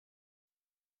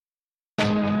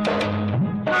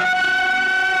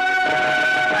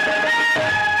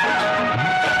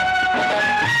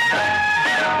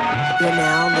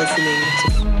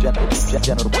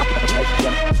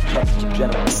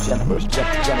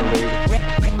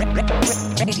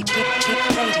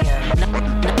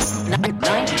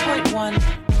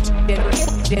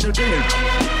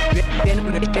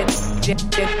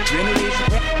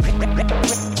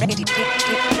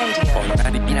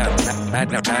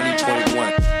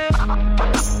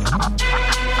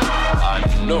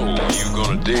I know you're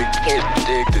gonna dig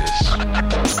this.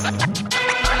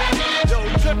 Yo,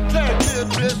 check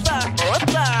this out.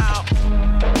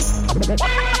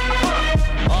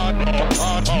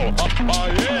 Oh,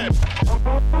 yeah.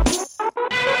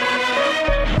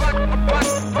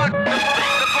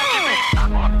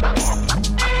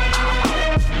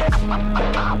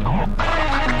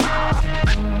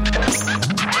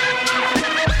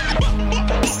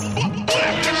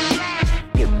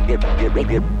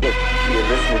 You're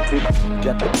listening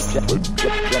to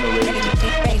Generator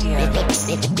Radio.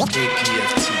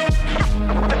 KPFT.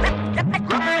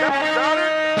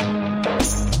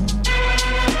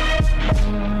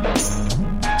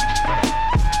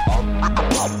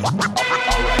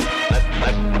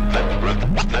 All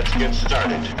right, let's get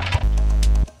started.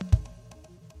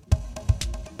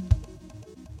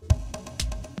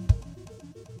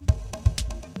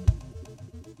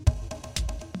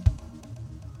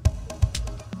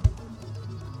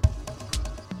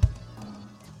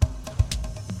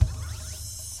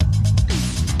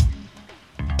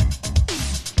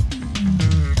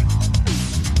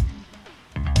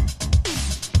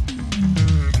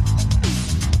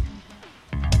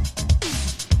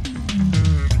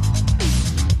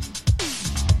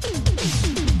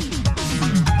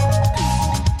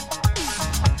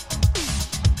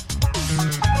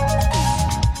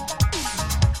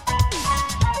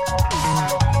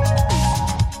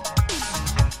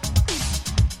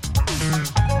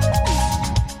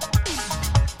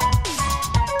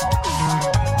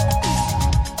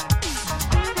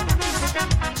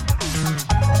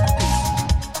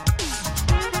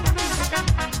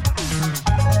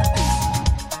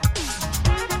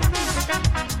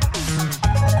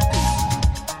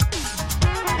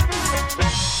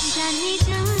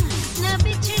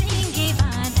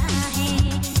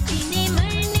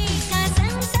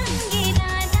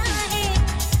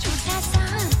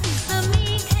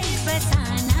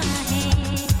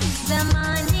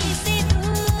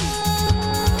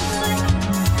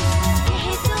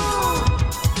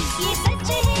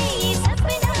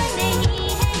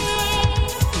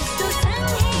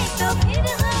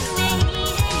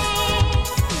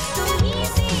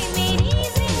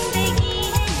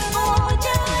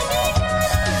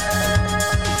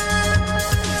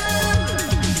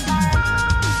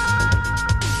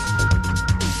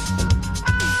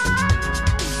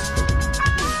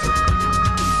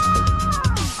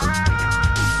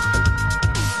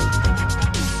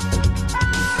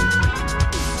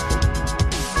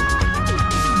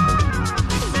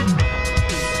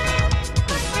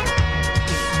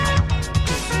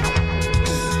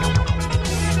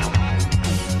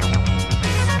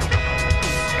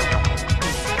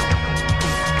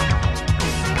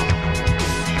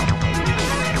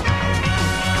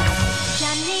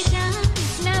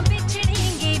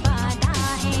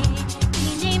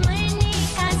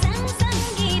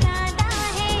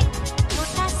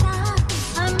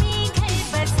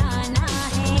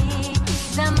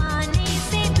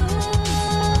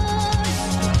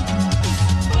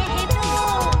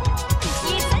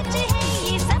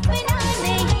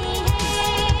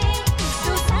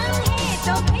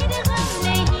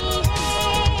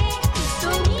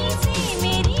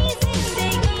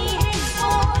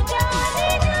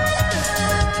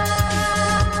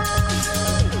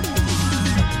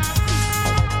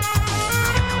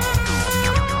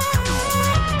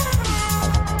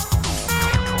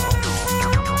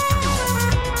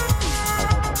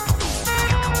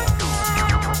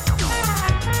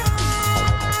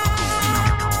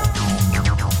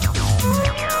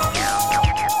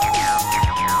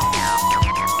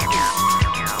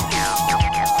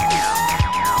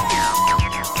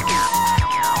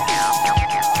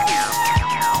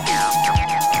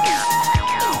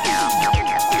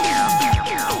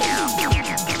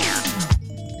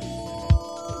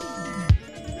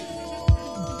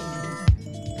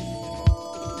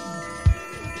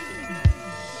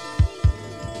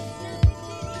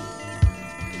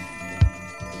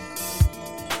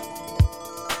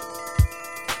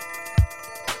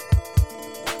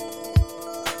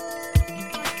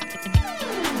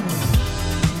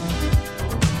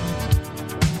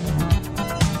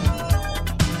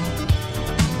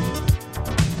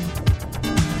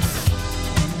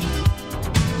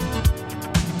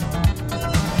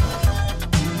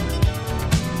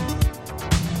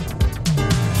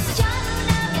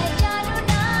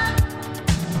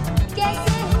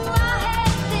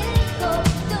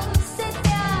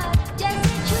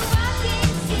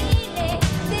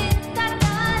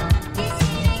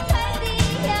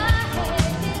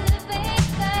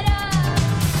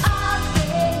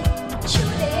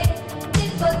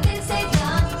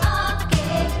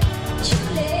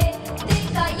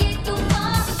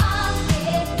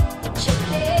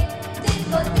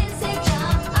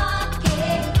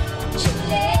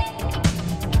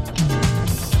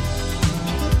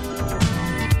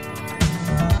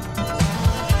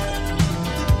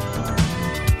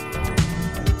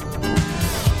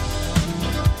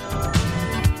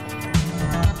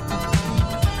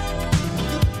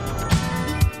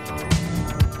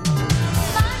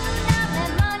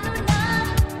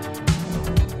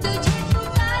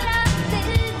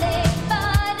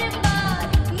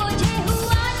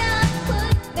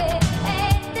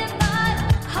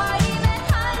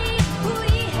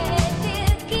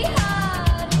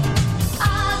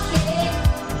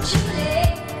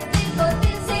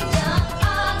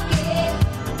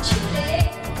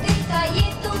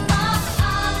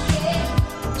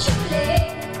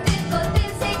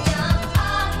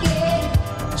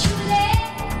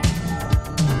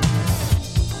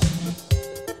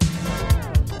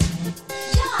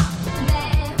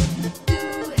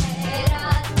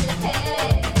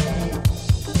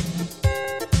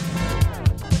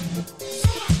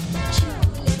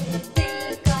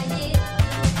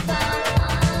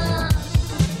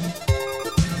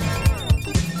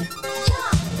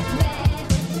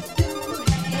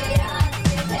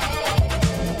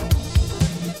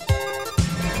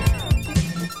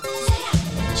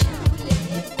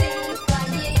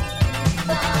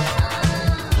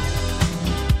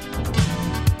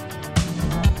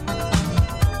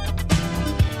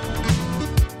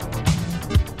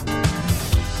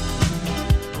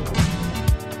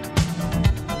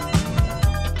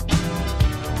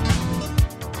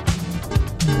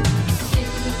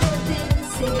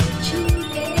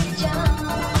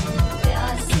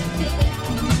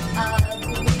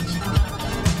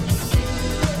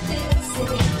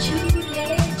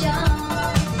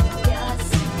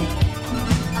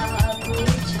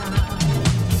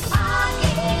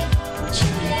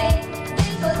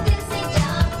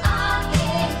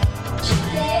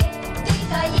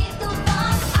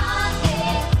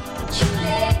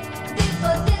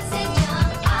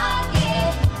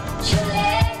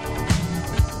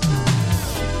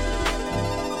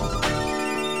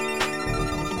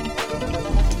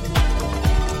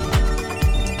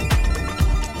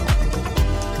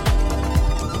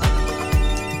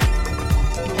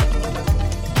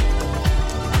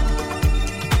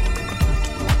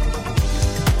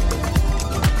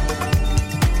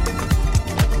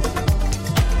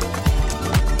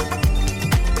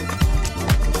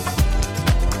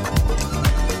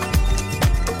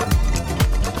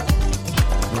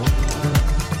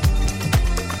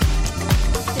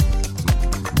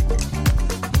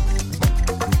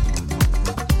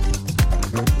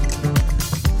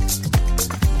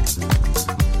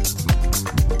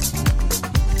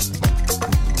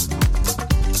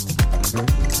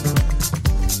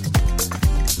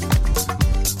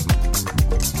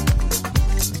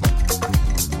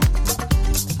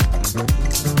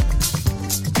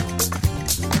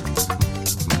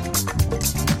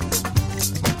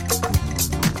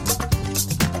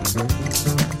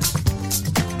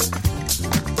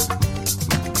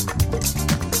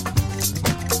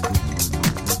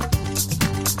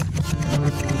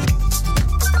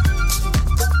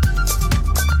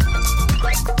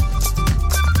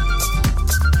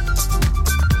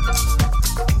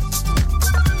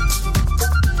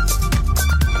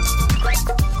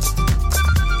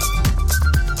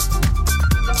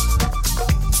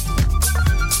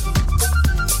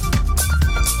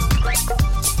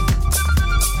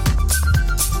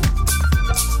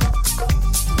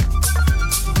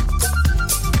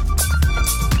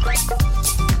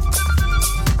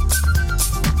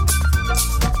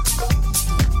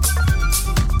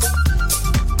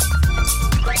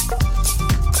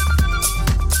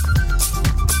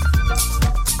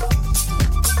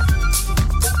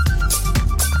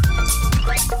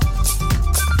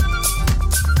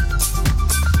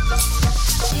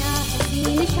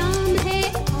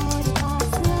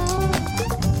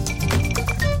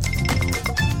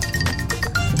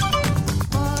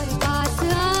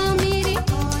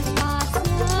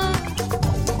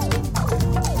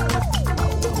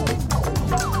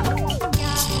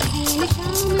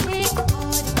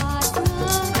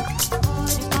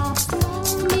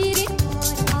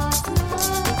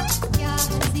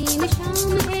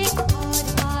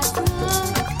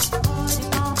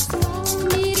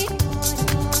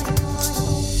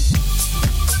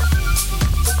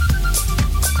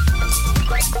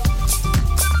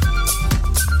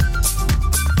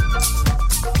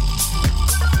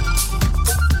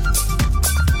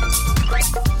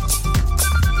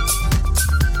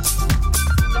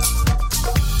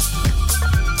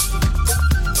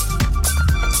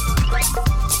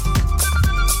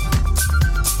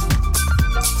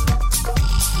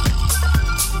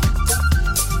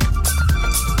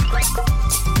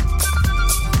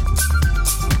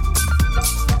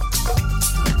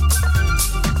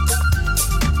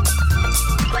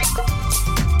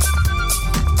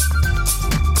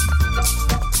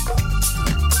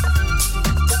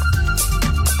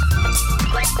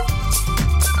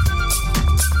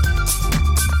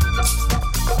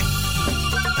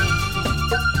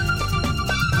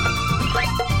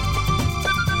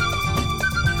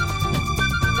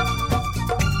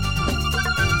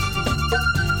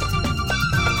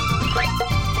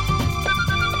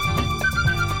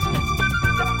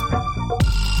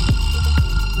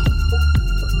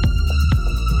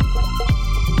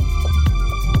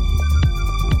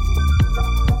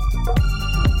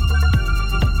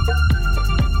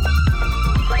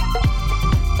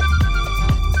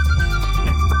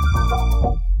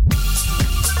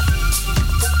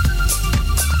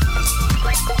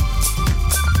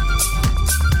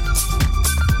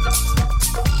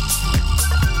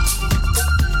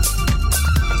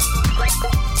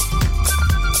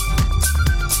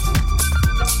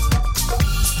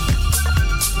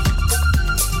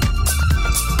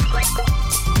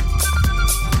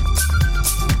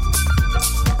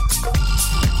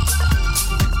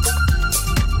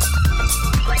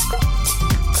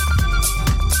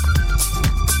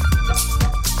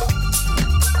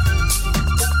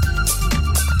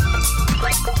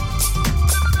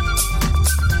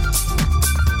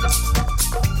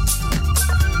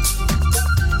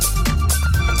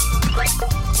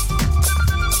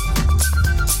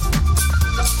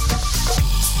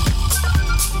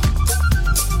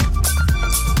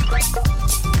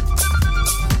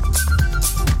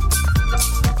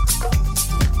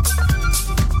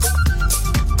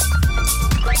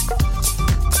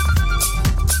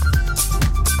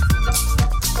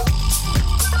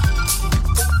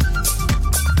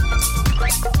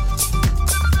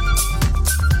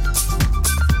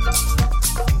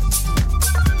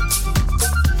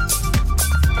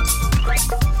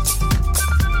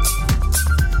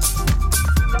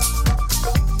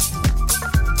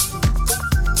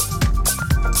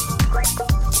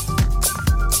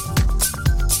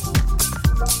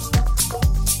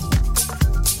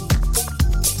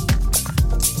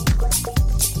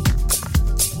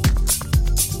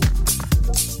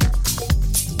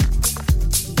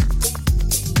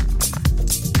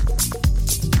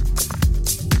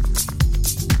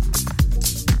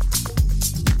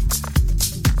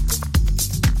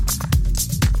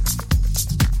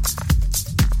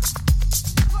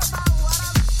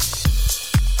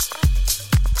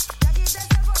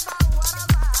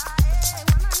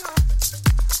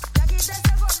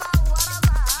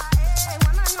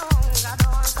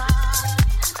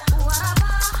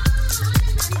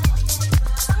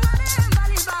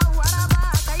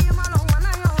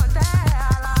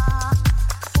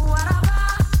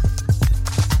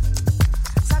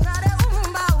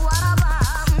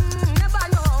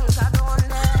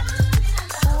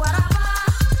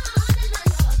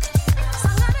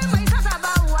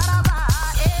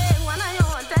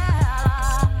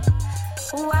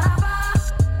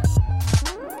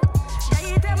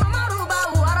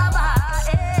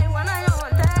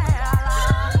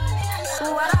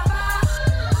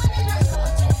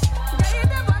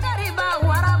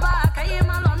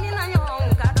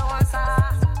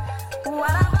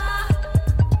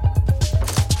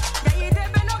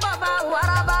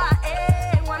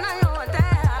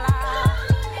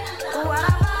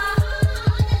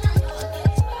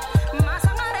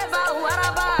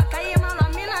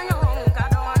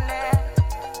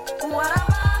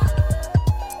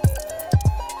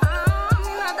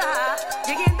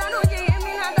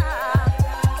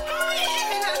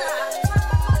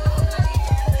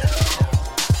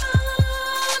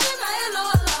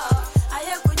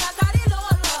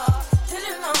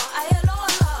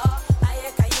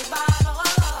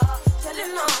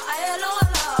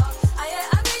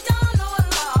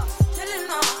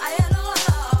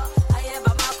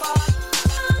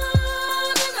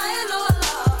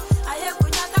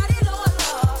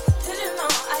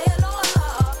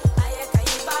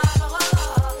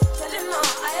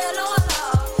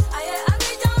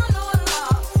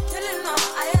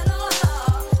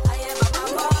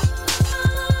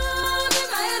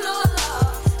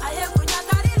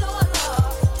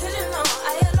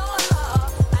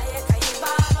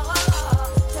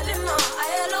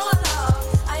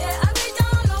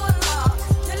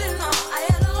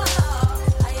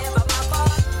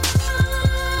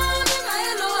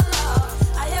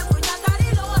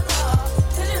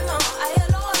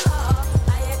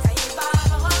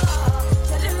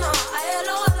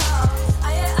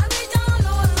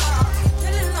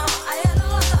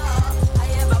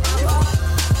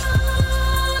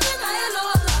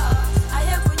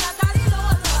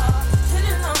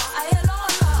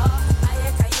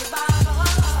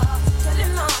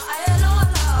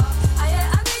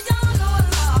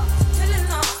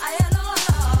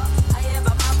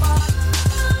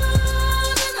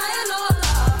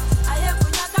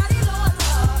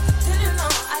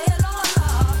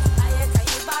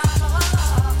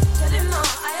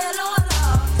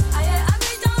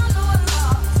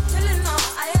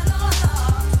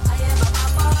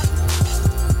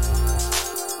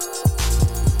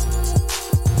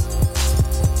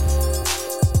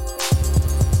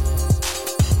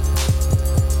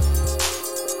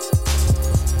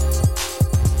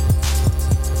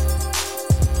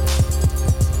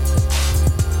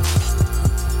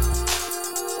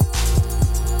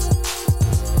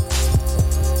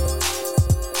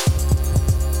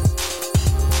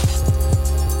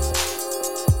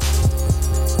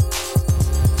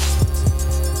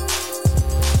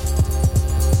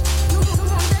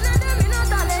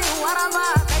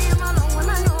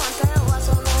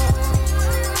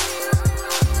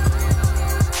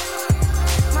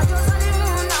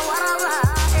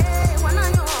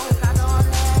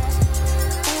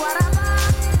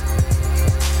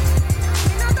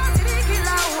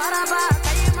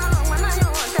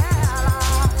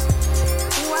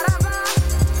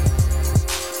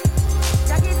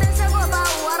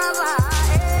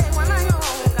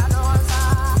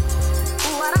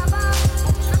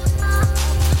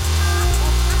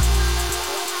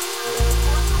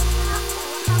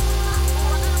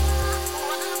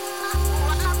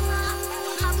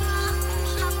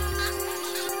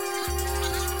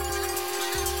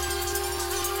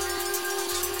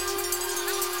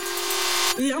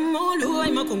 Yamolo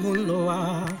ay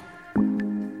makunguloa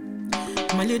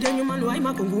Malide nyumalo ay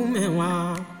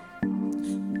makungumewa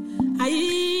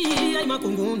Ay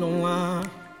makunguloa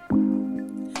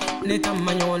Neta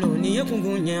manyolo ni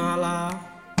kungunyala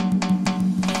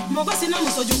Mogo sina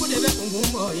muso jugu debe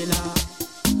kungumbo ila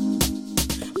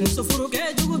Muso furuke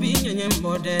jugu bi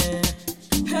nyenyembode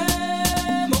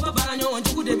Hey mogo baranyo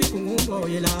jugu debi kungumbo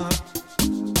ila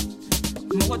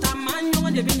Mogo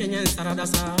tamanyo debi nyenyen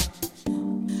saradasa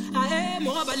Ae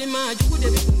mogo balima jugu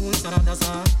debi kungun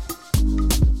saradasa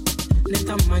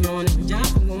Neta manyo ja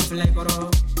kungum flay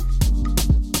koro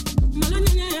Malo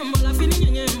nyenyembola fini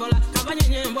nyenyembola Kaba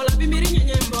nyenyembola bimbiri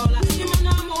nyenyembola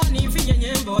Imana mo ni fi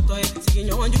nyenyemboto Sigi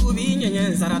nyon jugu bi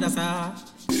nyenyen saradasa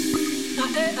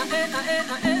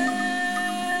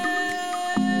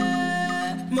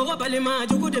Mogo balima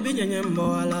jugu debi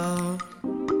nyenyembola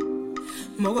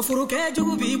Mogo furuke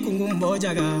jugu bi kungumbo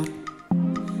jaga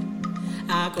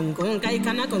Kungkung kai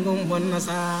kana kungum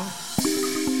bonasa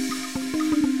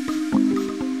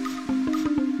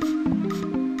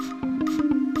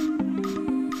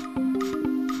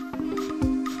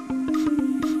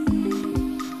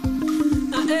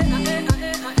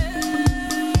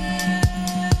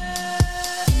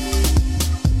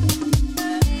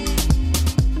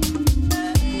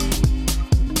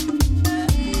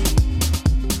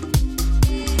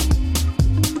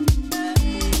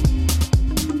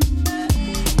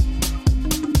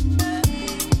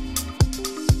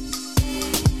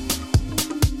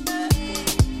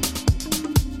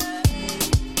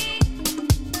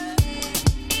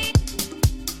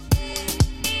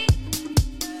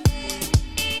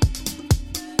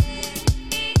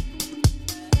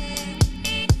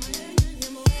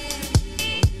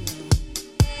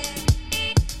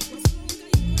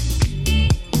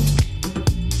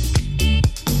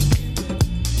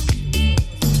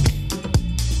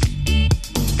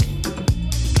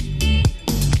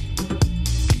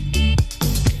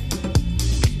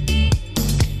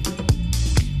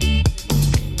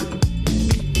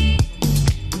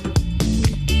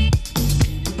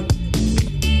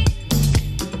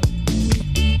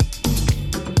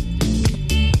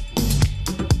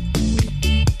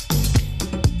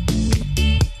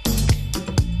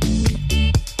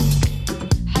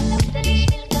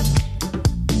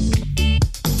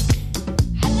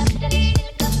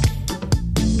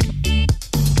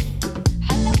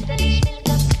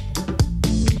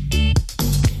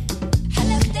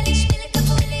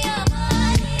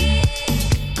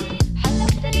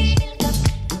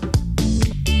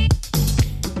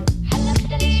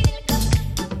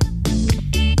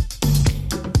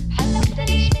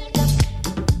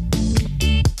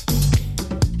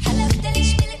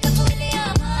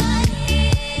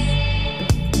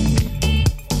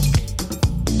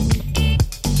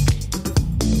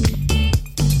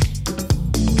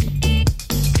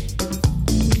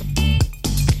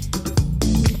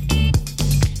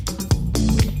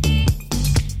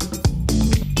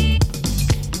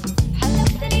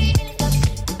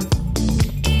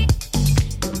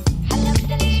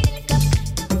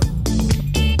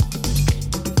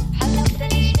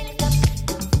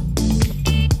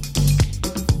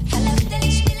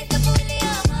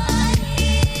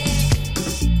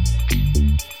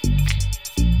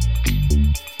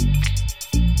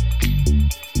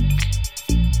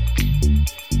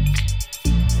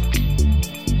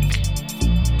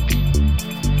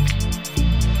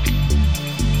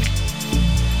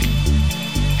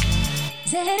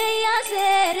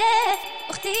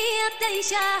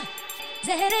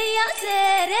زهرة يا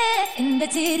زهرة إن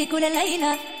بتيري كل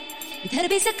ليلة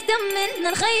بتهربي سكتة من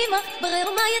الخيمة بغير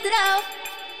ما يدرعوا.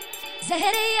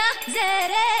 زهرة يا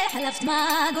زهرة حلفت ما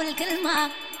أقول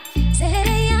كلمة. زهرة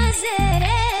يا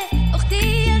زهرة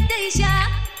أختي يا ديشة.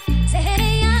 زهرة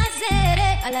يا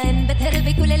زهرة على إن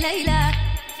بتهربي كل ليلة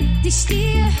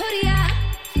تشتي حرية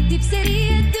تبصري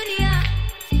الدنيا.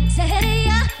 زهرة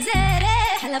يا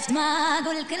زهرة حلفت ما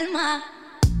أقول كلمة.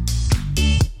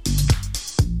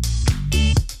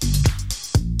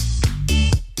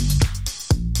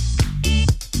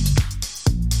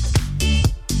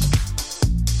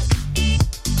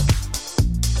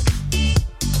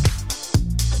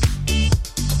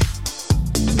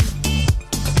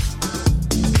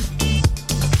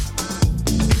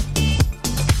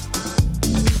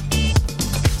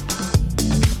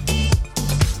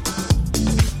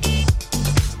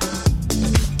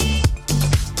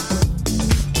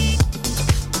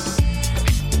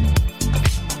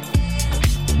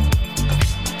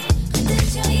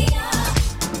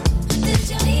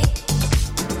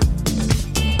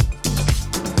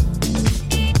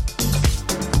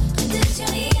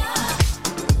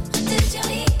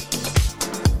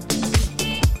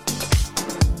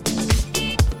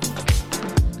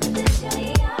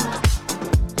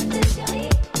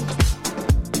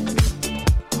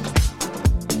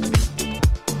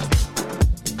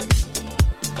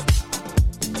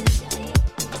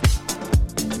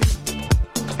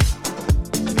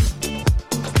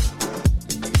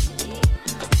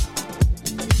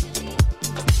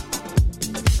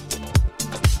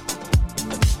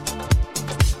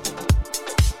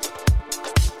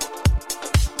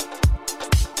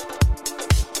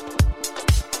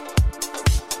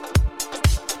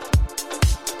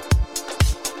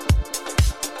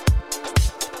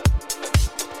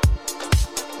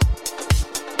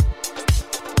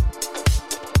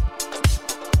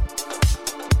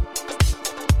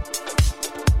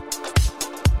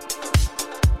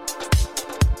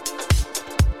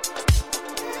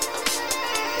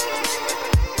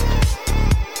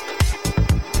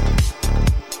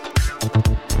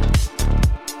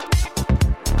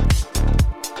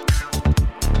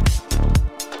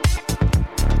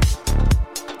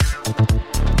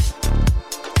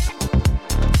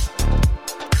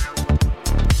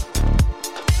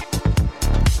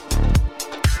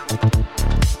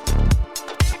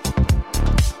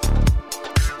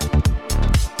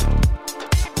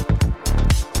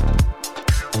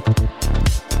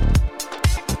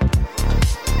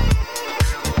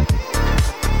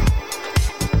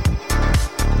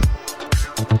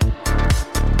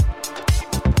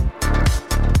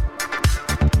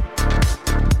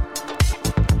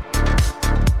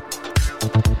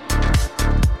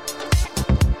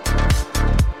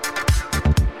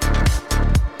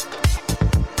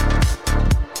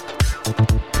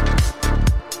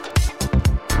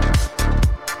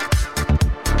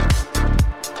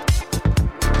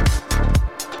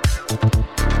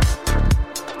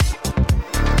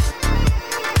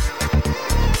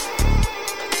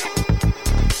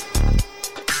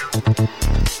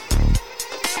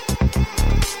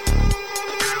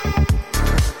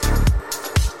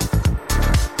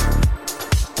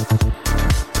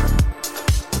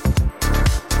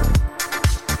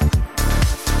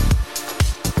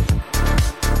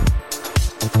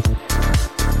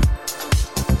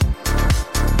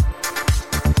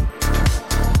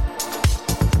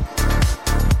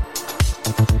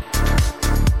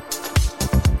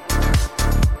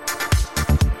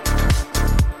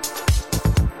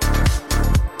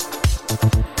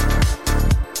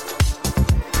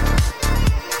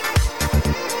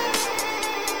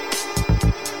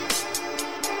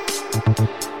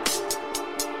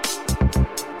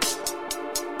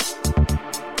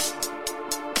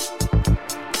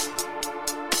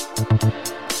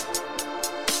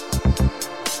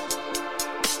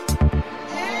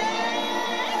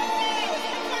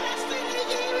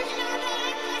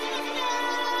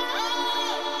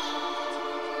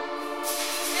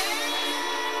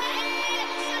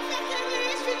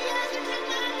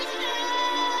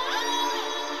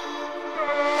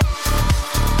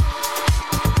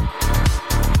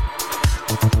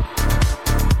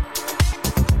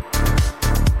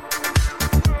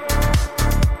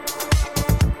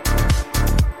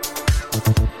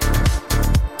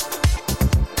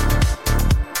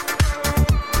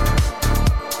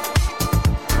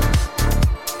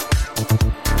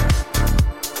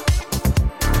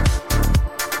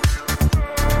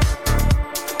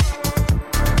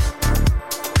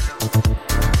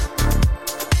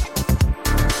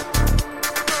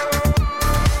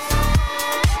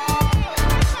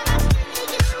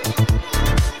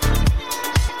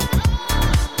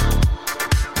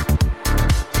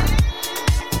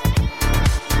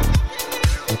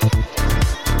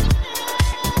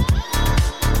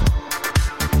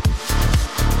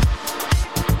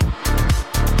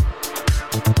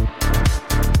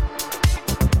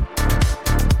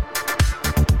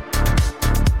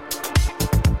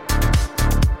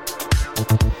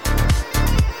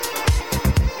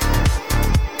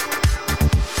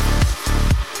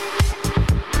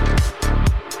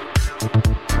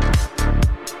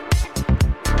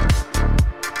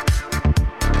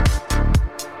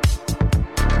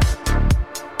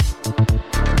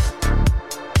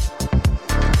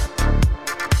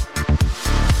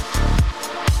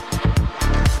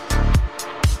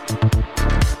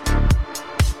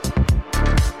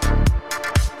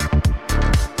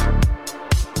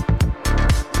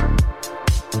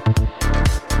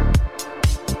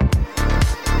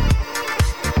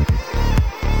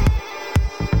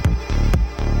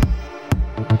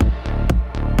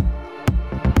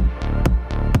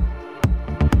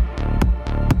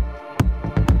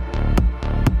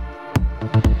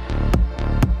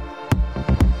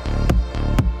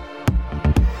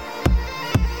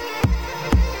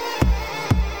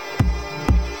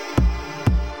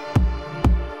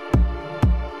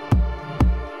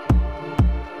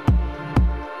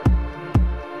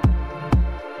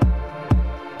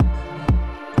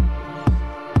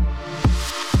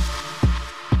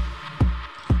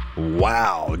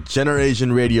 Wow.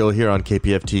 Generation Radio here on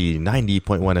KPFT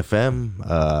 90.1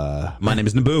 FM. My name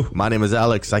is Naboo. My name is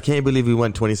Alex. I can't believe we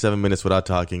went 27 minutes without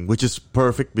talking, which is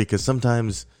perfect because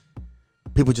sometimes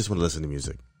people just want to listen to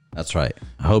music. That's right.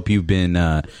 I hope you've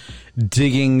been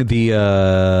digging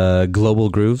the global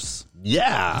grooves.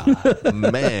 Yeah.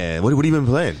 Man. What have you been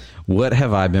playing? What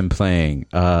have I been playing?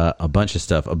 A bunch of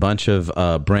stuff. A bunch of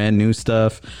brand new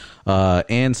stuff.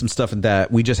 And some stuff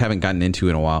that we just haven't gotten into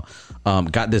in a while.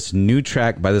 Got this new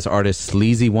track by this artist,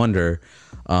 Sleazy Wonder,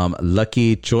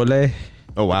 Lucky Chole.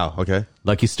 Oh, wow. Okay.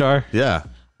 Lucky Star. Yeah.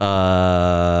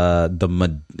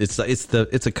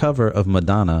 It's a cover of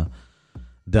Madonna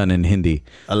done in Hindi.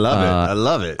 I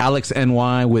love it. Alex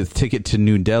NY with Ticket to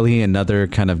New Delhi, another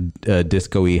kind of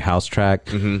disco-y house track.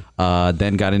 Mm-hmm.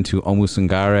 Then got into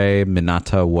Omusungare,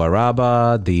 Minata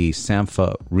Waraba, the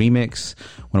Sampha remix,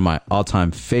 one of my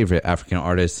all-time favorite African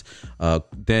artists.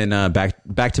 Then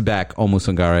back to back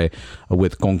Omusungare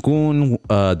with Gonkun,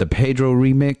 the Pedro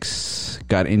remix.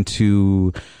 Got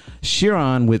into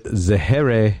Shiran with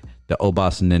Zahere, the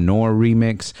Obas Nenor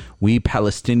remix, We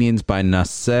Palestinians by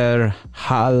Nasser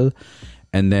Hal,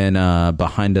 and then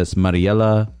behind us,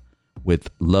 Mariella with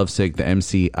Lovesick, the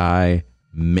MCI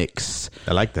mix.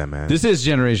 I like that, man. This is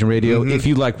Generation Radio. Mm-hmm. If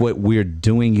you like what we're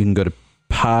doing, you can go to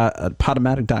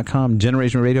Podomatic.com,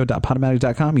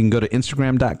 generationradio.podomatic.com. You can go to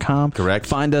Instagram.com. Correct.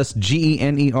 Find us,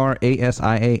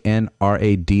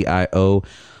 GENERASIANRADIO.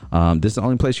 This is the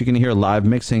only place you can hear a live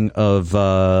mixing of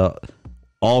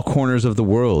all corners of the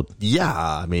world. Yeah,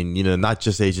 I mean, not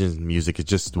just Asian music, it's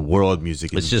just world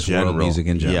music. It's just world music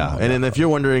in general. Yeah, and then if you're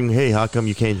wondering, hey, how come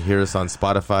you can't hear us on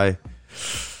Spotify?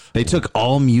 They took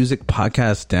all music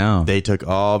podcasts down. They took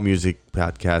all music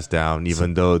podcasts down,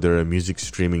 even though they're a music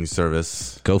streaming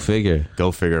service. Go figure.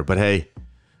 But hey,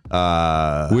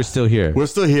 we're still here. We're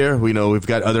still here. We know we've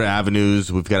got other avenues.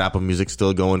 We've got Apple Music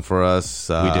still going for us.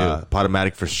 We do.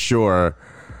 Podomatic for sure.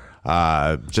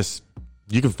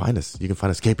 You can find us.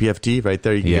 KPFT right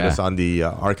there. You can get us on the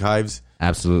archives.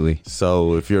 Absolutely.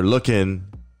 So if you're looking,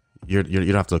 you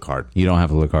don't have to look hard. You don't have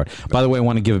to look hard. By the way, I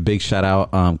want to give a big shout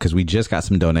out because we just got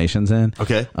some donations in.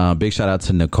 Okay. Big shout out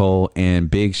to Nicole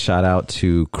and big shout out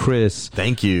to Chris.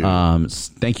 Thank you.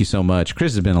 Thank you so much.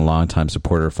 Chris has been a long time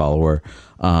supporter, follower.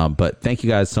 But thank you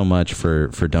guys so much for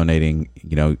donating.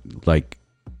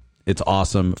 It's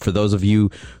awesome. For those of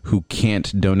you who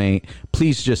can't donate,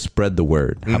 please just spread the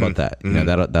word. How about that?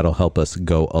 That'll help us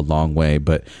go a long way.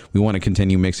 But we want to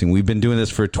continue mixing. We've been doing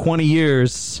this for 20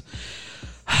 years.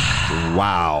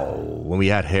 Wow. When we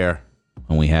had hair.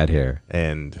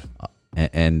 And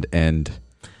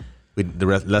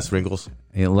less wrinkles.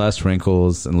 Less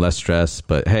wrinkles and less stress,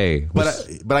 but hey, but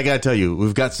I gotta tell you,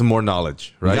 we've got some more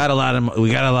knowledge, right? We got a lot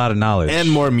of knowledge and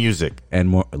more music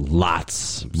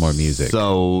lots more music.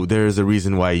 So there's a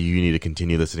reason why you need to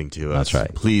continue listening to us. That's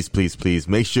right. Please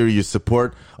make sure you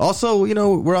support. Also,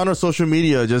 we're on our social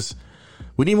media.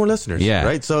 We need more listeners. Yeah.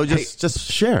 Right. So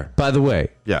just share. By the way,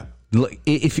 yeah.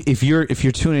 If you're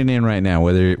tuning in right now,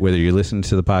 whether you're listening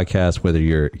to the podcast, whether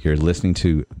you're listening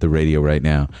to the radio right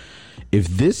now. If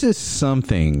this is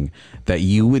something that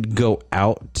you would go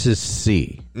out to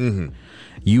see,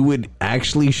 you would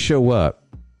actually show up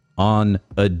on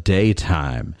a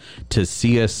daytime to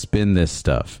see us spin this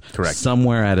stuff. Correct.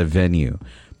 Somewhere at a venue.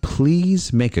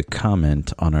 Please make a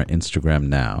comment on our Instagram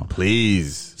now.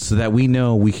 Please. So that we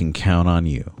know we can count on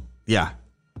you. Yeah.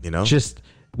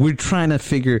 We're trying to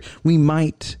figure, we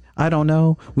might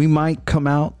come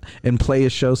out and play a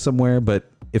show somewhere, but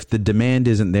if the demand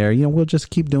isn't there, we'll just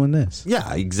keep doing this.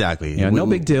 Yeah, exactly. No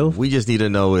big deal. We just need to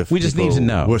know if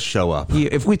we'll show up. Yeah,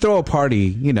 if we throw a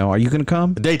party, are you going to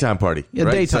come? A daytime party. Yeah,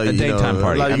 right? a daytime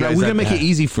party. We're going to make it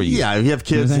easy for you. Yeah, if you have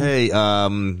kids, hey,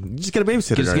 just get a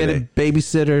babysitter. Just get a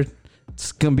babysitter.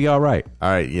 It's gonna be all right.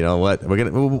 All right, you know what?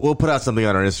 We'll put out something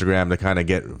on our Instagram to kind of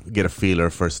get a feeler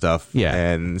for stuff,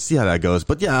 and see how that goes.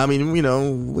 But yeah, I mean,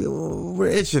 we're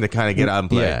itching to kind of get out and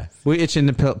play. Yeah, we're itching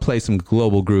to play some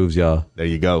global grooves, y'all. There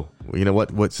you go. You know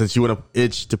what? Since you want to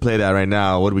itch to play that right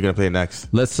now, what are we gonna play next?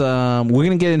 Let's we're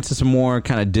gonna get into some more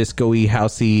kind of disco-y,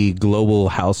 housey, global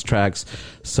house tracks.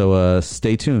 So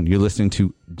stay tuned. You're listening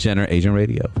to Generation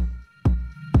Radio.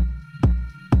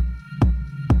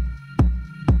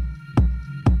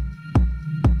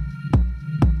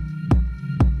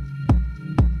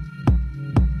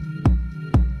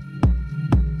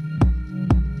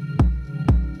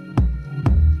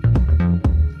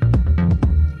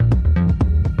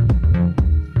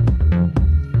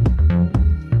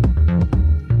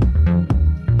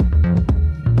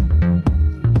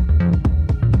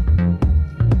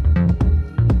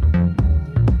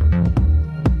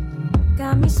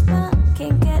 Got me stuck,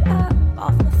 can't get up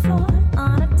off the floor.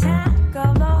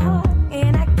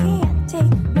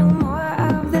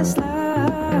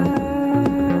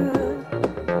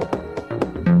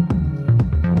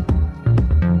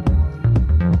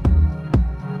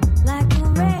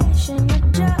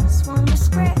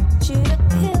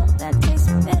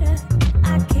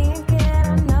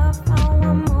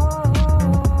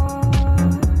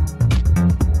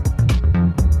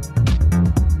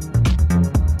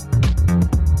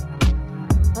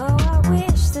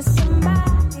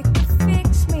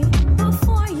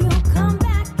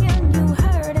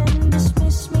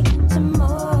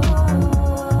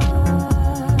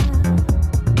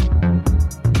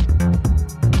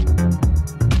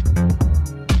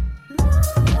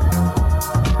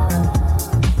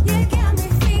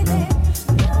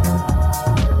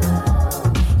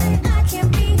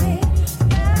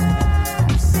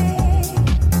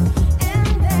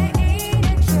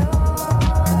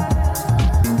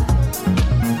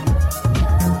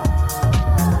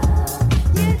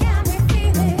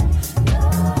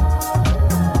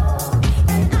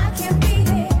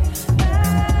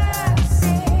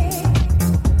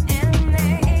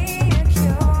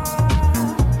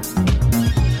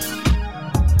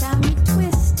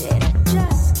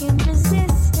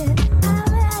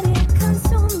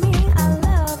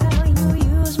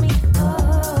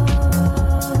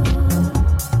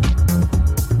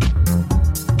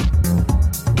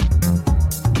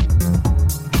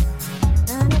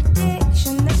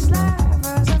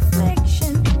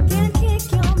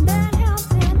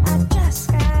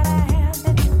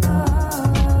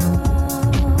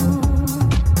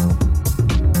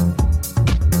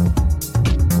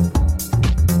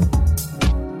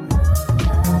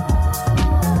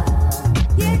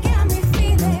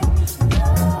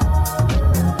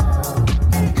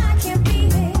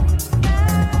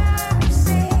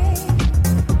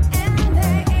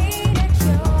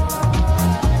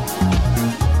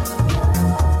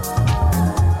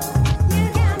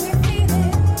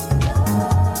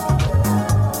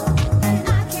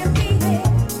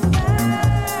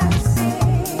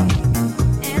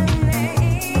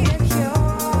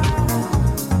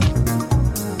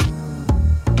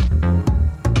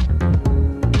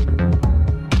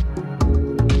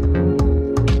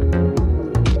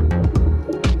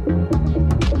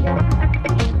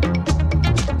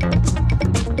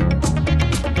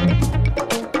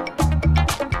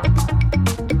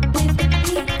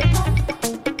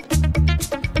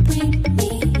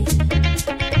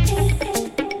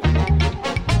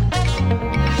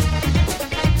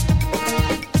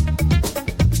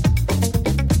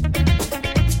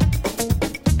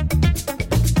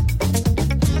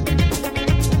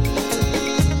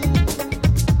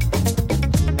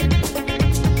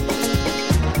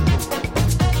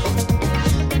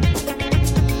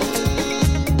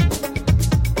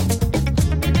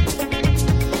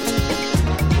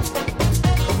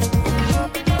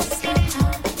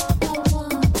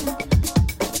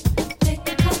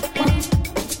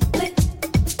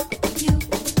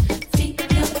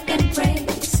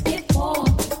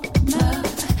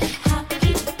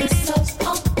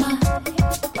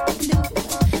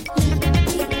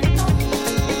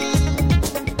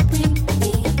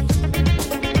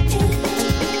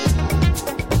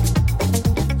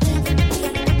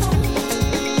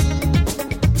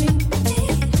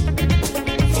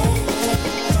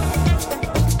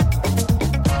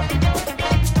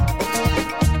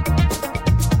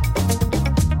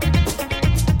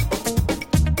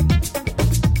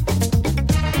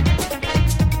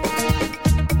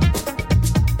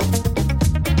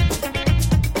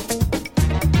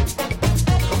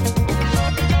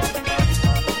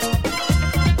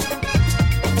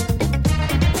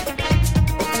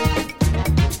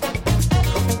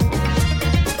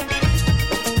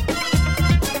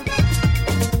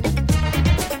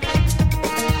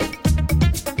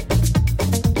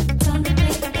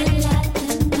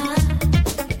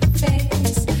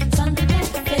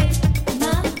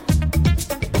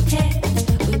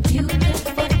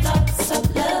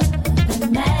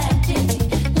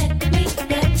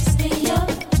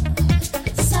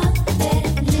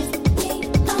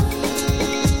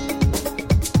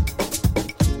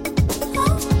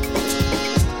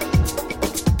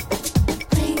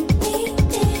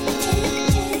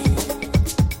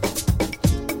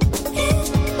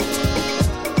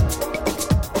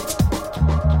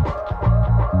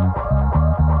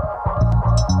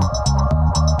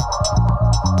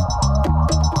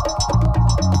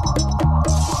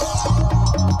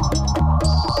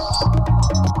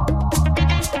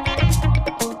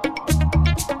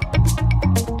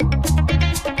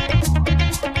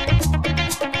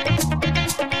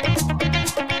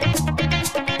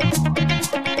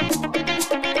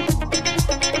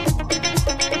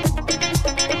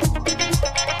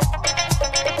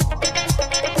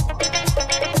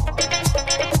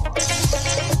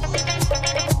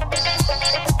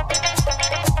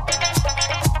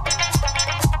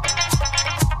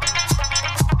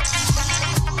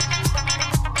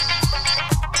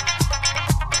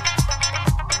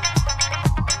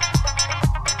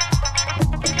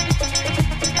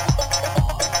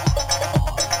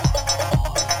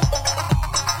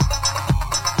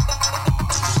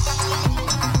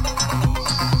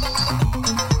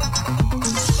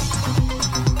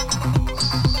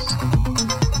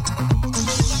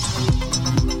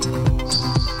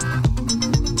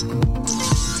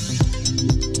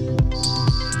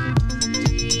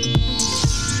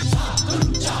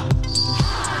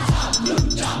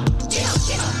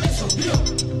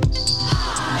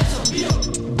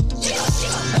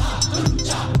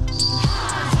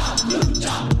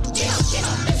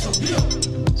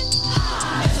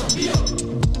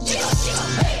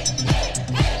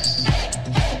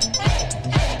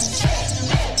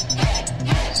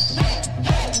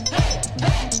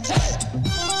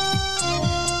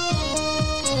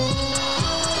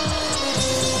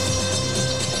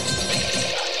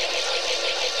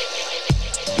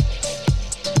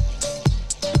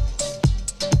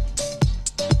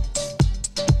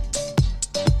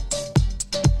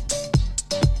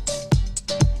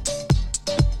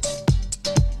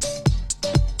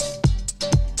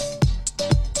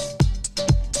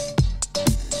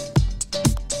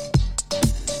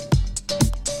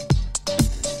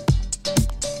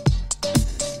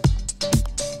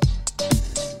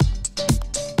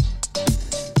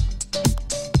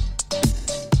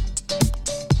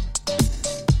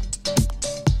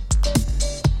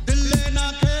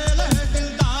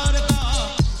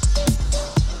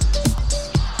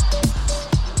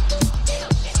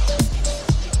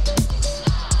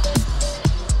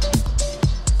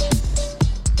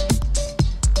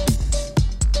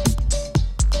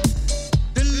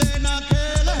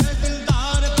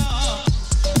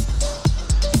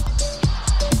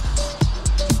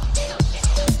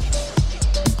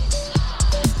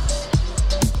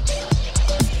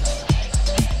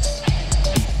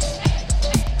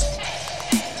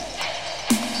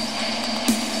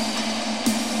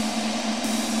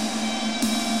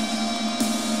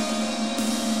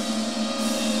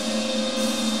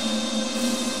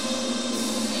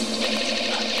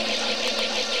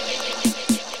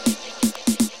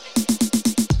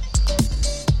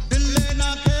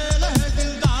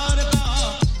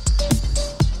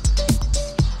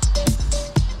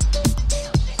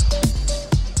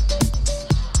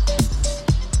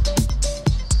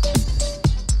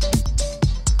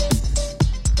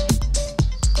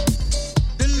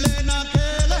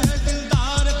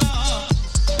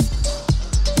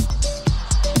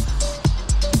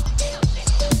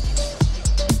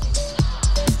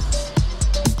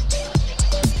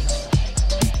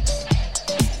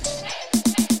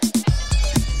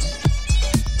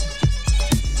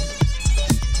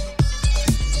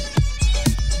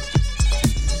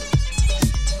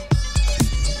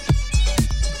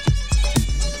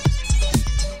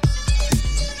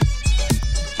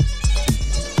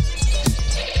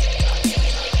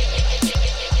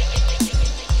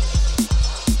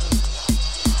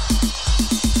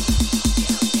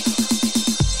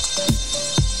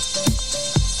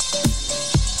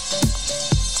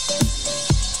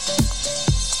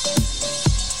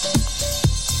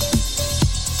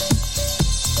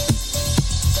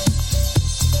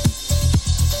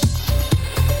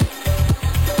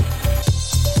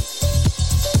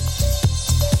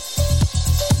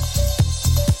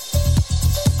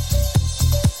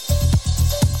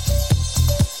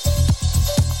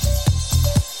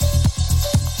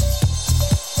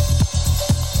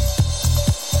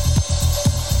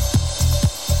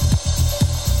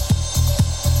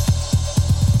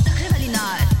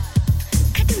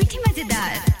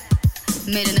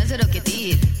 मेरे नजरों के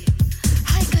तीर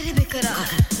हाय करे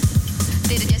बेकरार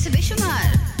तेरे जैसे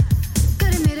बेशुमार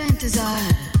करे मेरा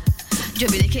इंतजार जो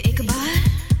भी देखे एक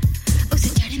बार उसे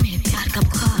चढ़े मेरे प्यार का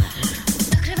बुखार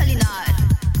नखरे वाली नार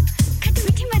खट्टी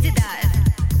मीठी मजेदार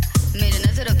मेरे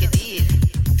नजरों के तीर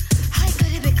हाय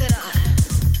करे बेकरार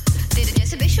तेरे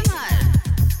जैसे बेशुमार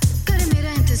करे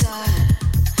मेरा इंतजार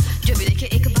जो भी देखे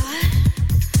एक बार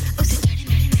उसे चढ़े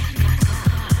मेरे प्यार का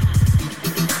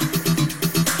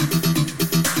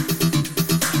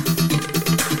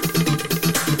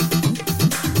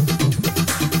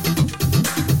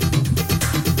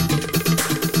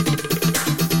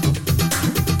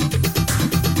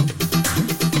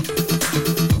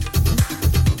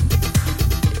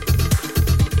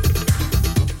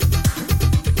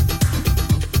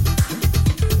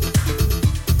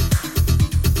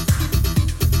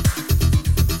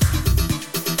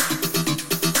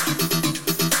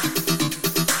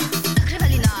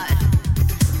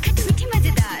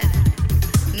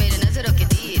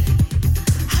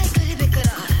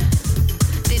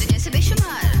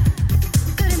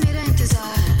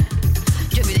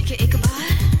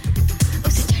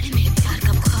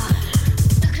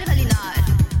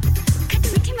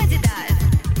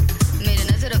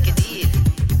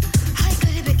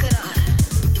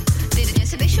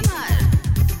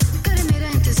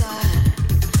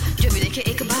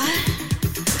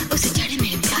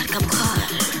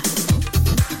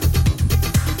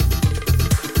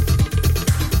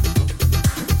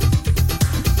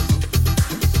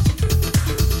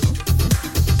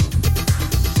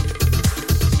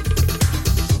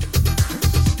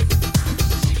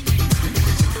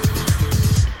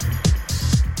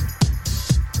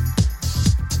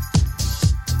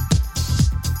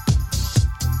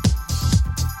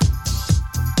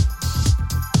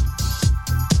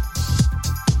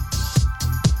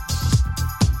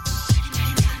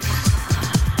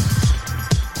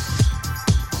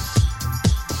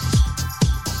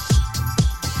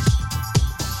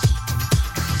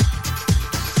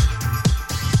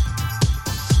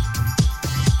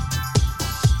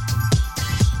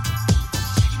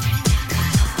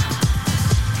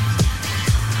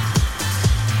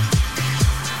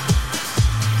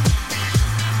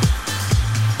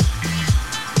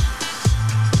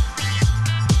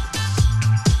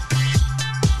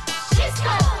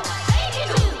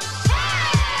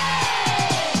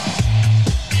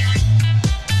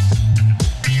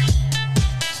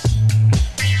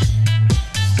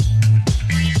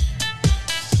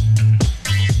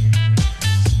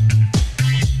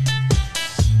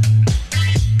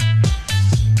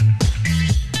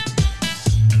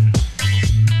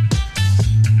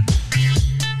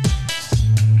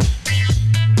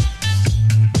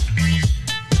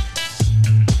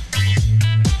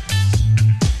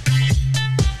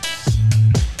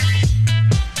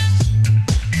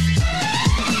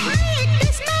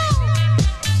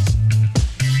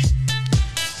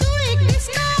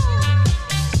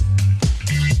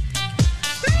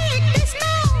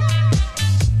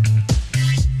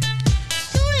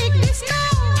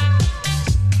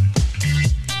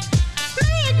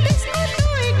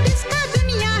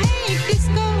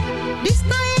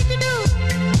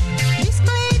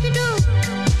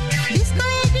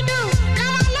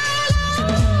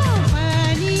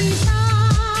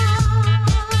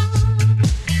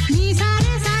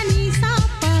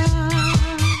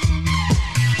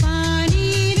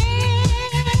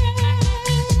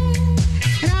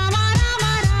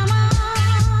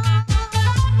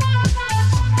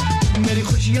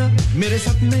मेरे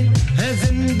सपने है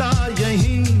जिंदा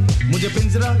यहीं मुझे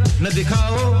पिंजरा न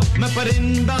दिखाओ मैं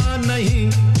परिंदा नहीं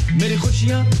मेरी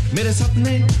खुशियां मेरे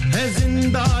सपने है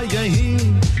जिंदा यहीं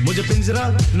मुझे पिंजरा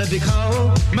न दिखाओ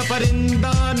मैं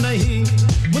परिंदा नहीं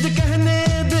मुझे कहने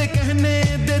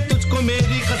दे तुझको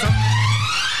मेरी कसम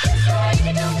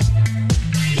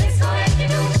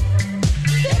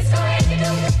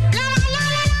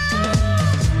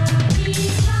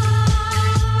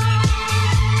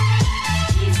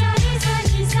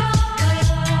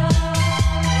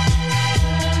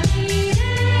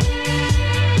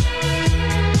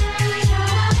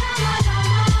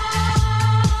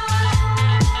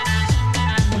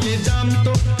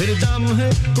फिर जाम है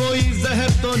कोई जहर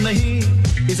तो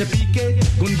नहीं इसे पी के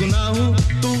गुनगुनाऊं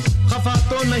तू खफा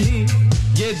तो नहीं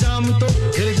ये जाम तो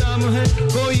फिर जाम है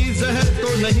कोई जहर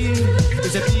तो नहीं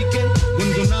इसे पी के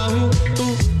गुनगुनाऊं तू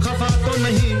खफा तो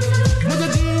नहीं मुझे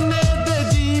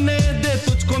जीने दे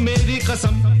तुझको मेरी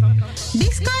कसम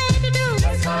disco attitude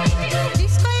disco attitude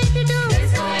disco attitude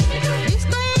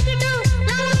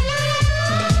La La La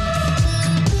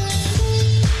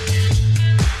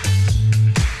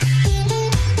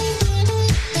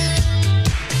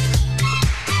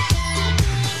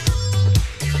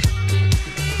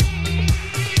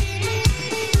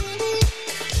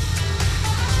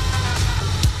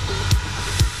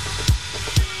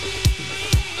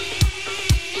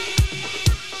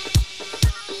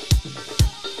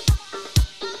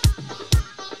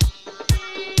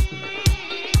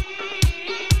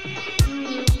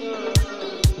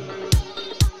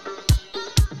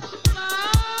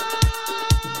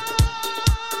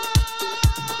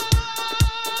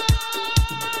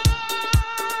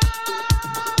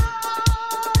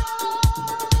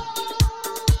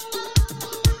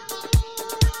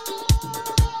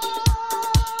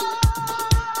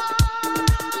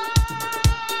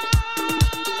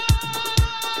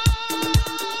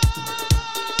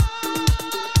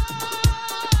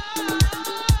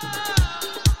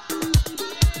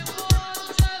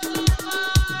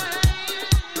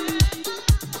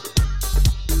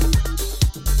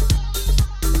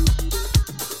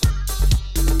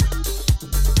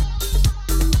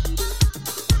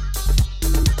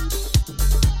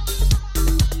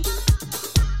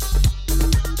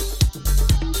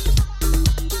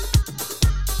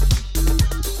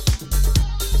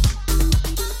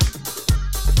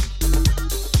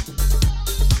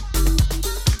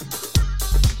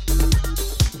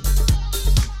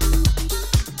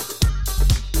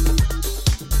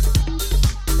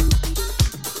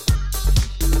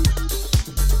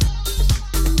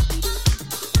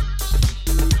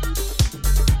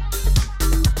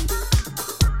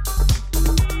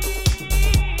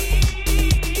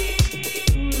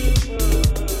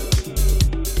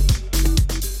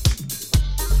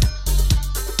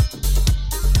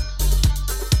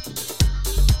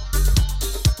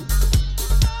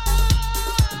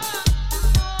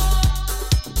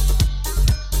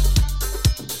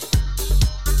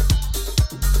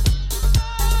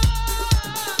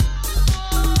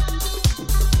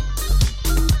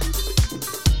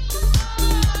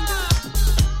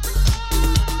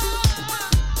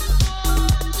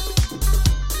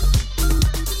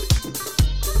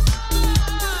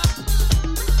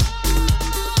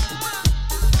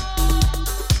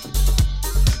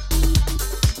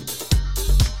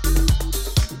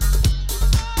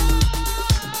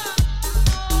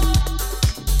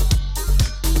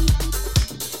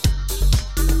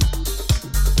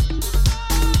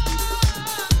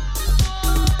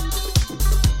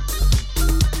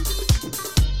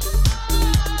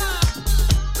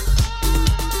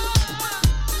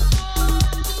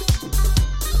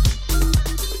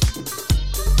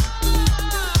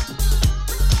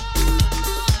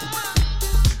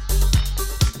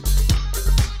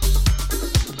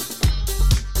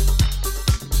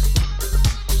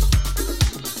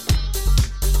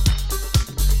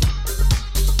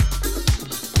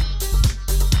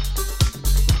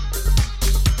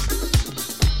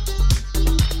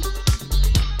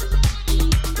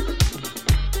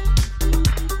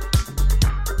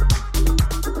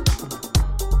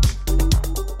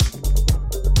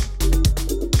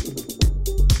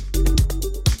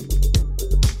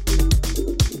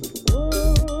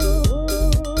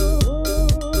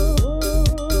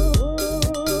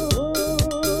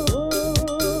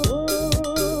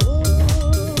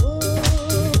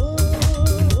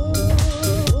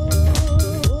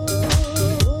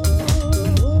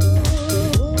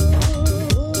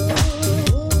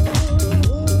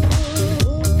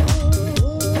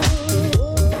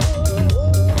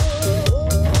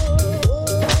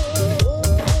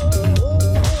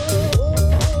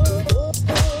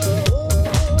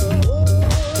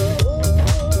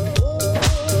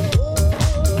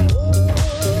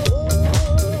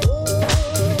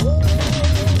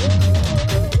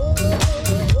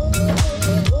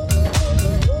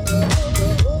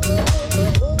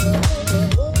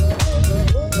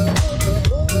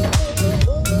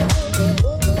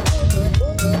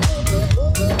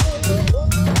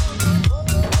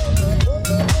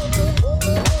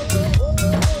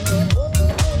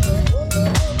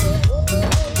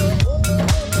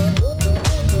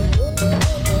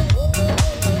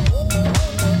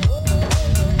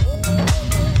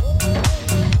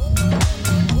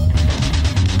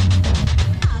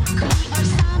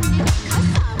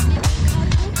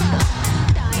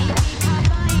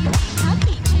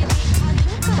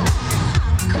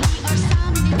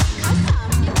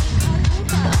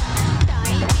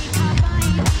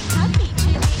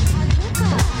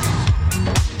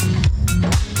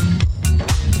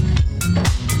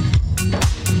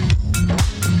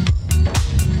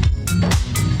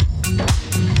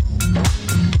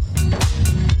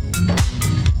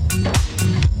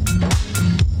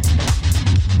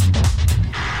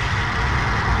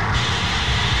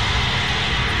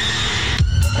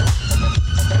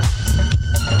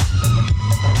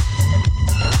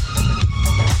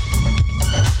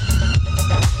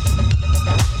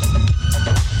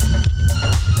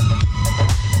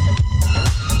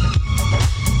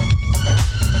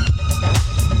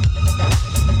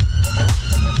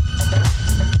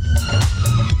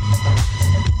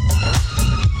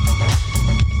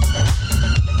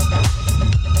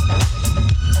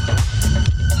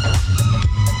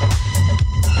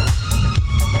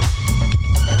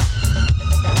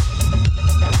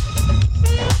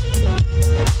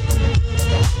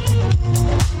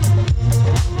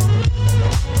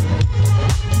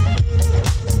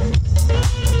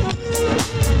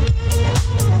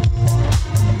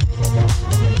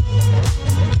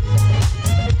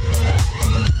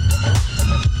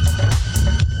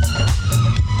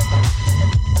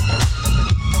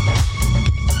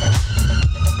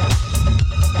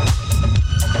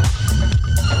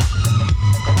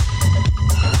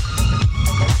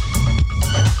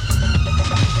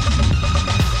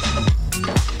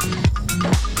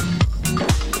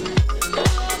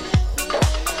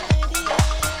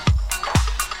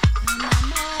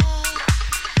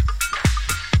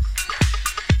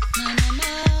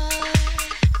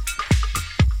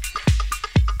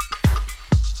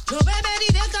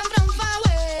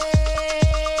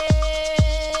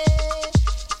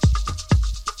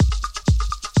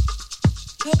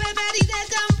Oh, baby, they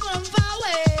come from far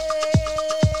away.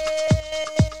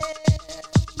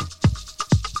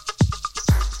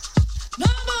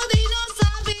 Nobody knows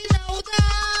I've been out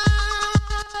there.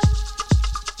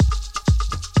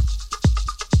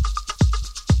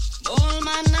 All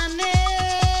my nanny.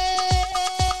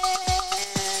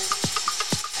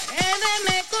 And they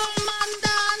make all man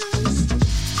dance.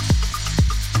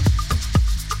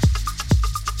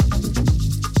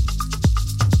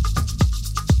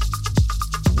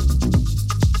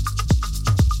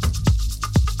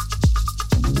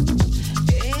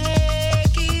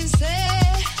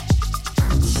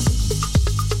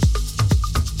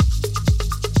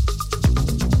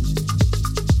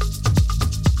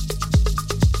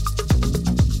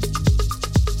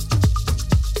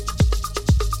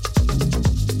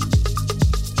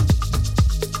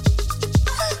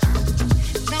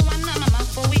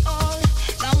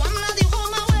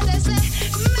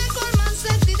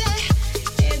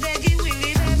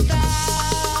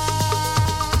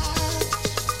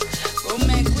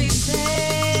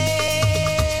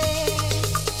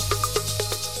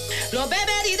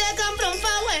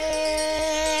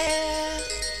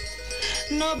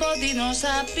 Nobody knows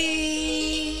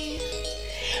happy.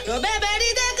 The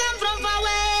baby they come from far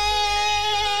away.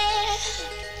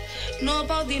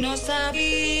 Nobody knows happy.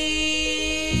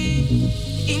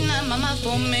 Inna mama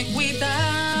for make we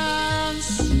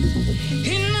dance.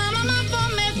 Inna mama for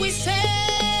make we say.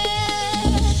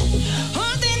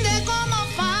 All thing they come up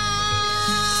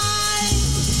fine.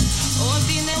 All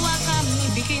thing they walk up me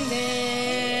begin there.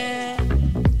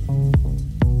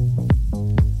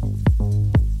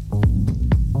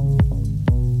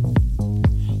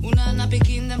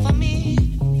 Picking them for me.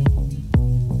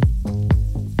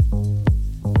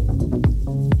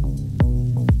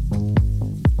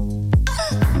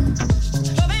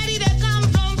 Nobody they come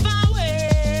from far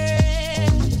away.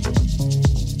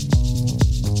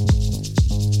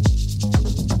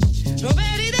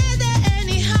 Nobody they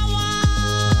anyhow.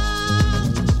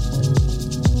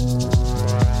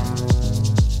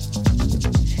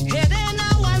 Here they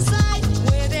now one side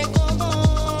where they come on.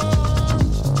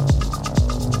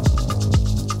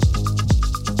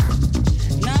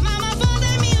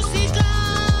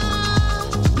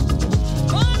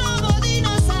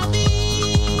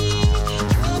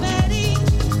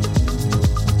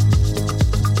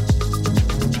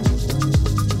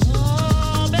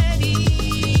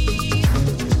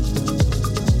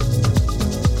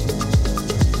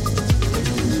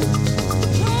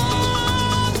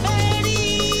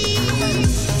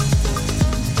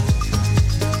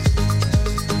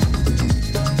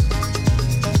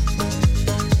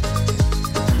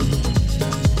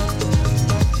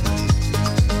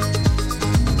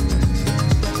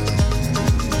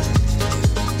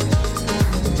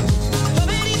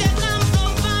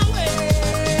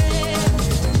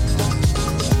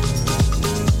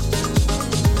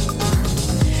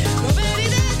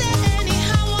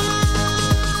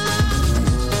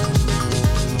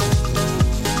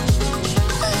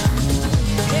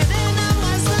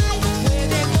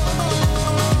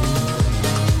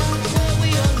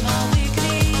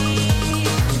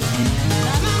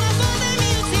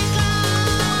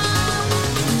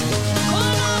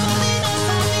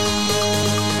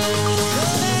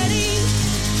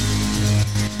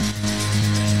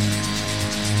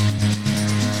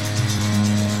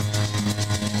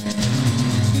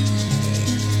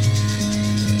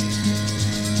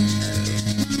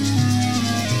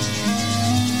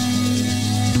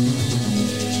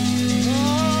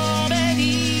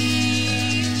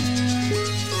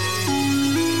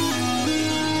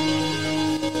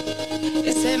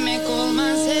 Se me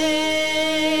colman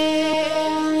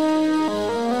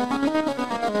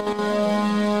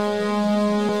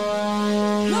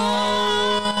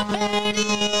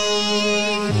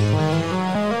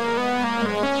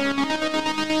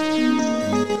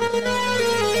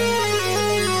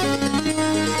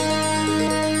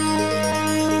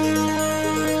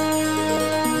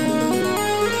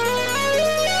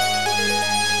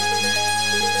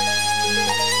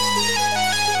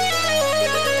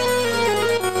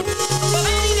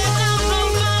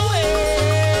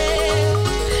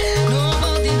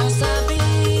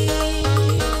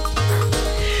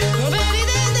Nobody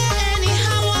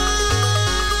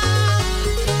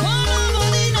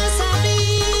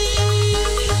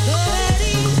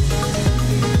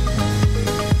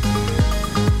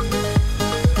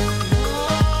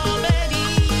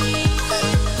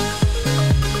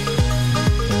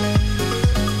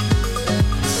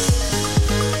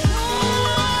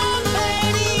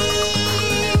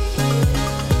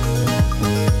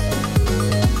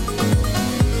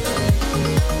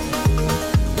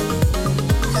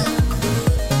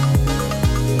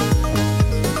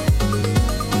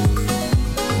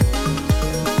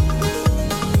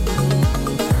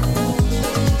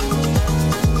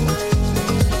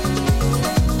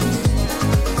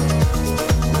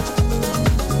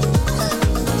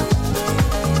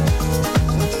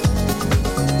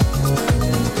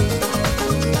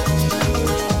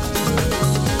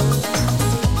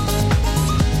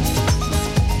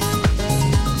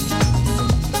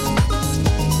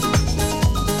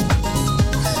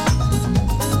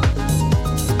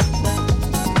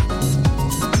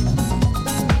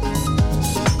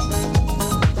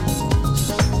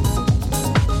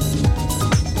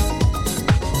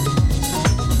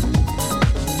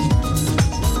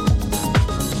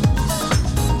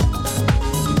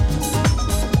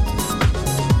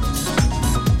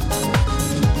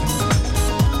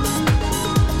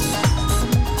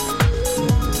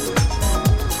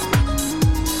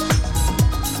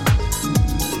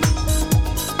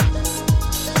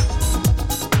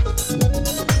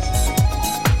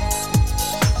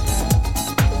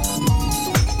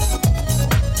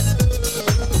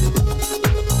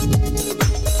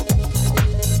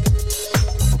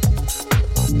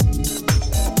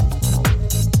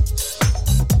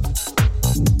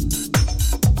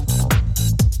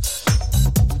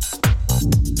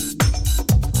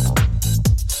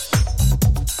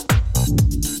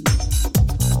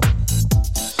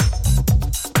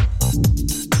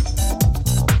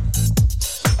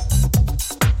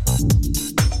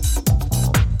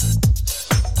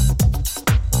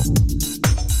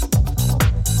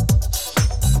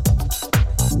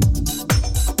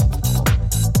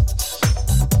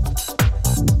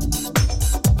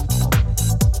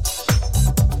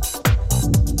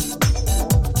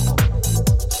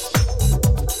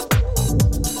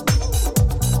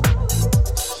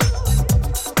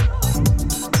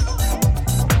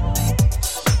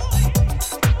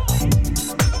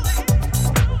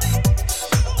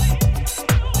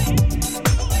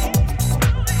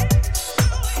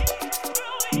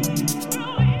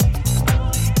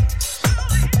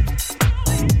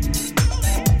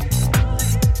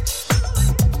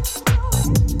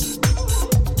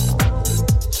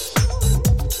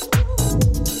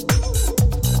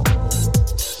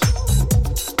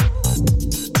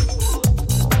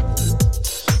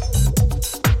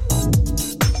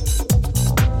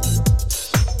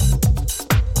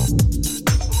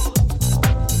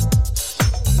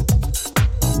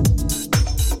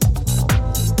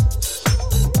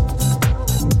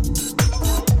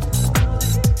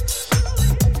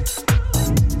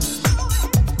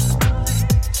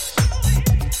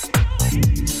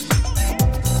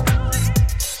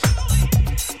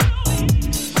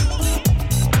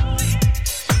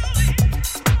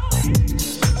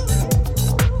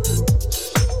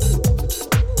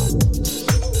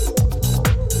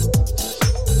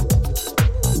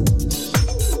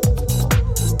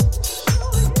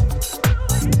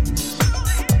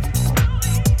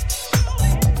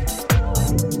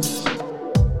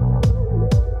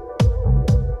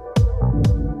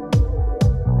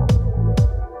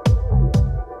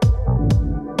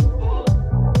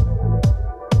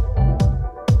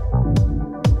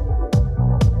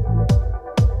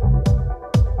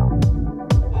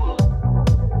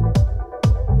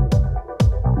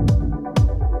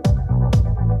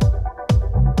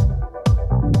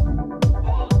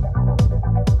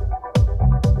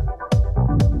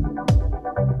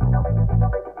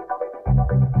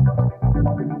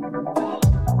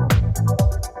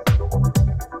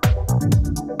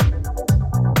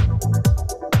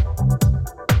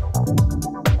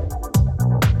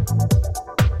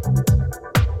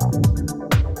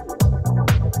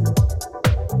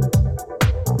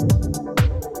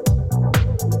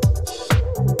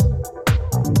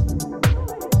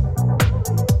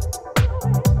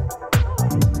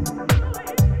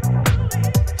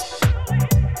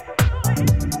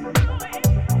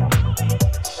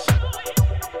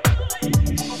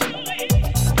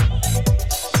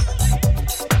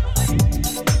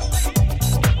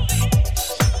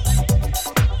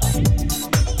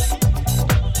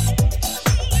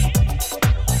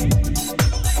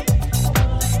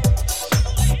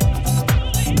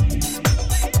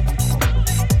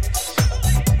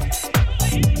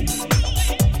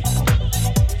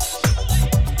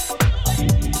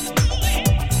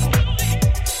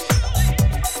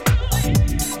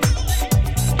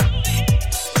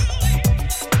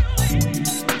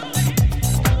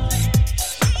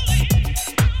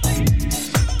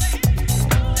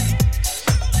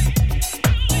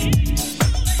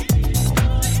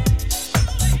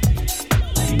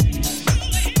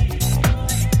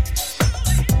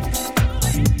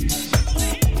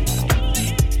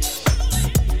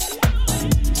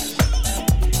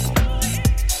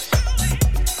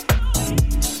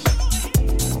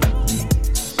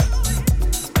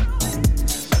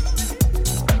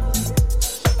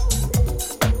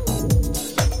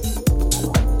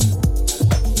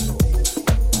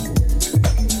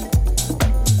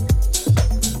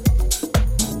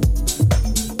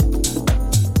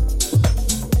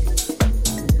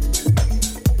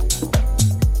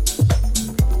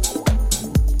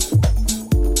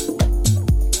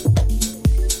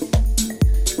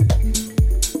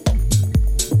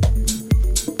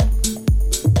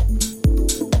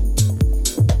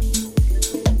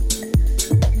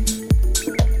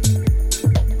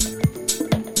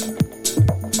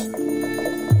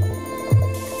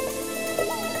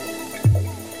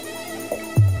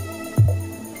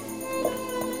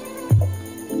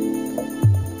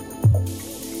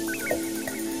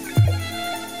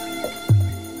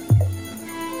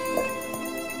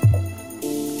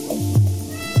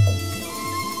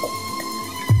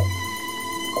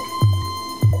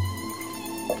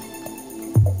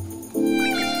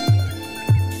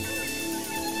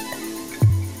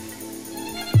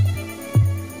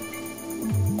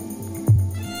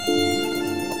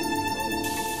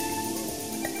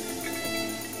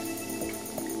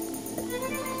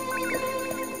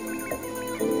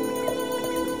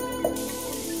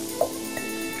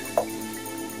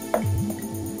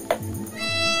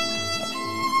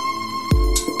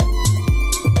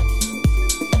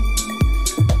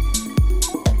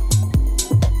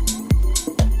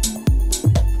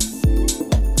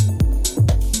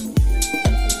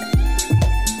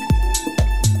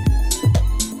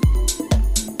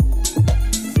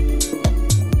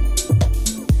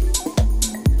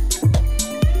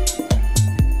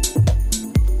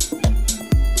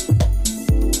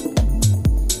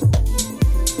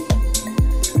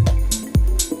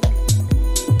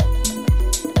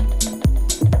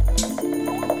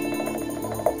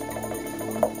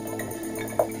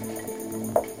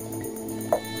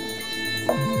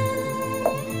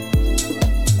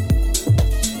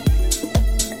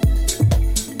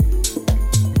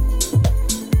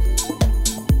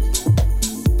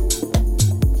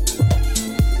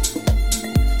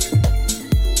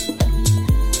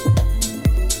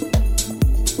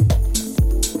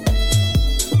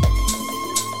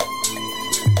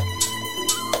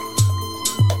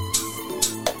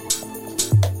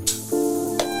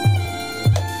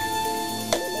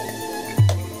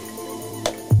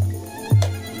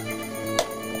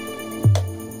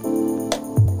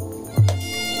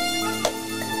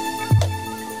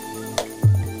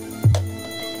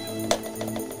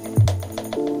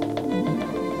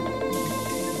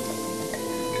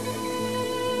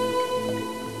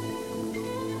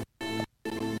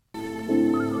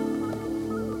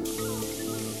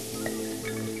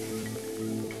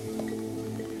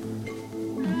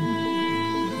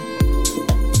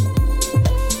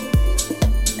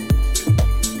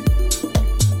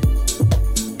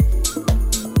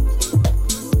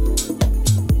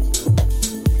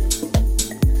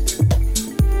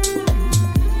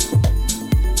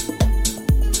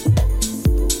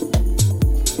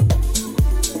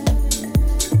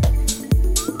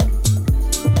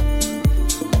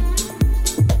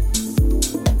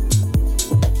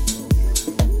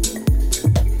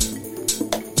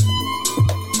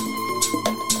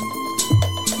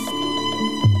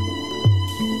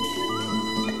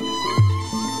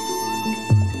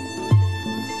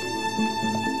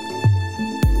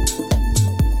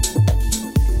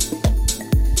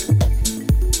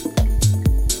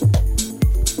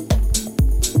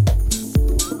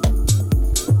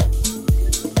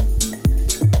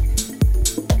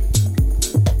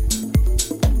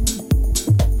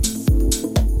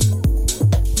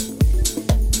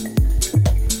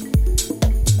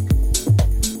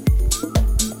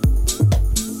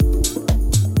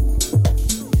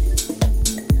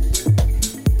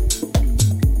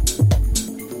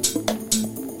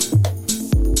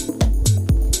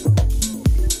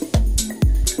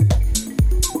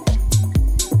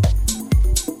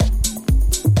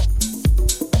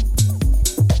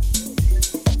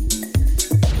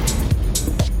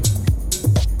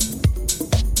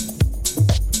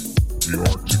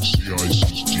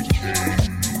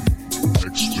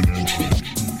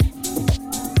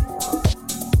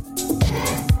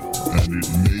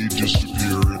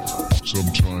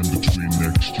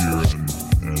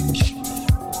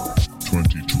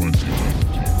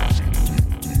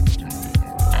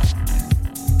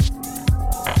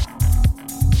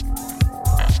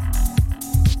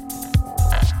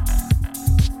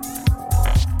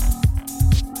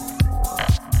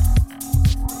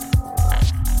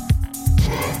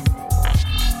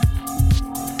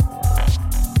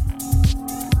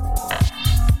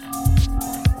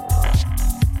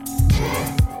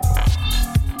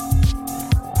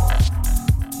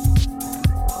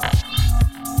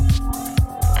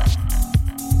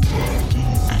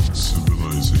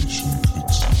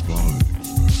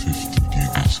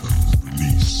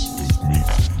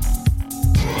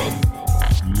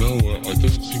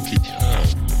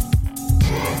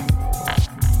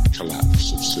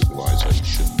collapse of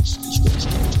civilizations is what's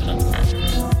going to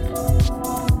happen.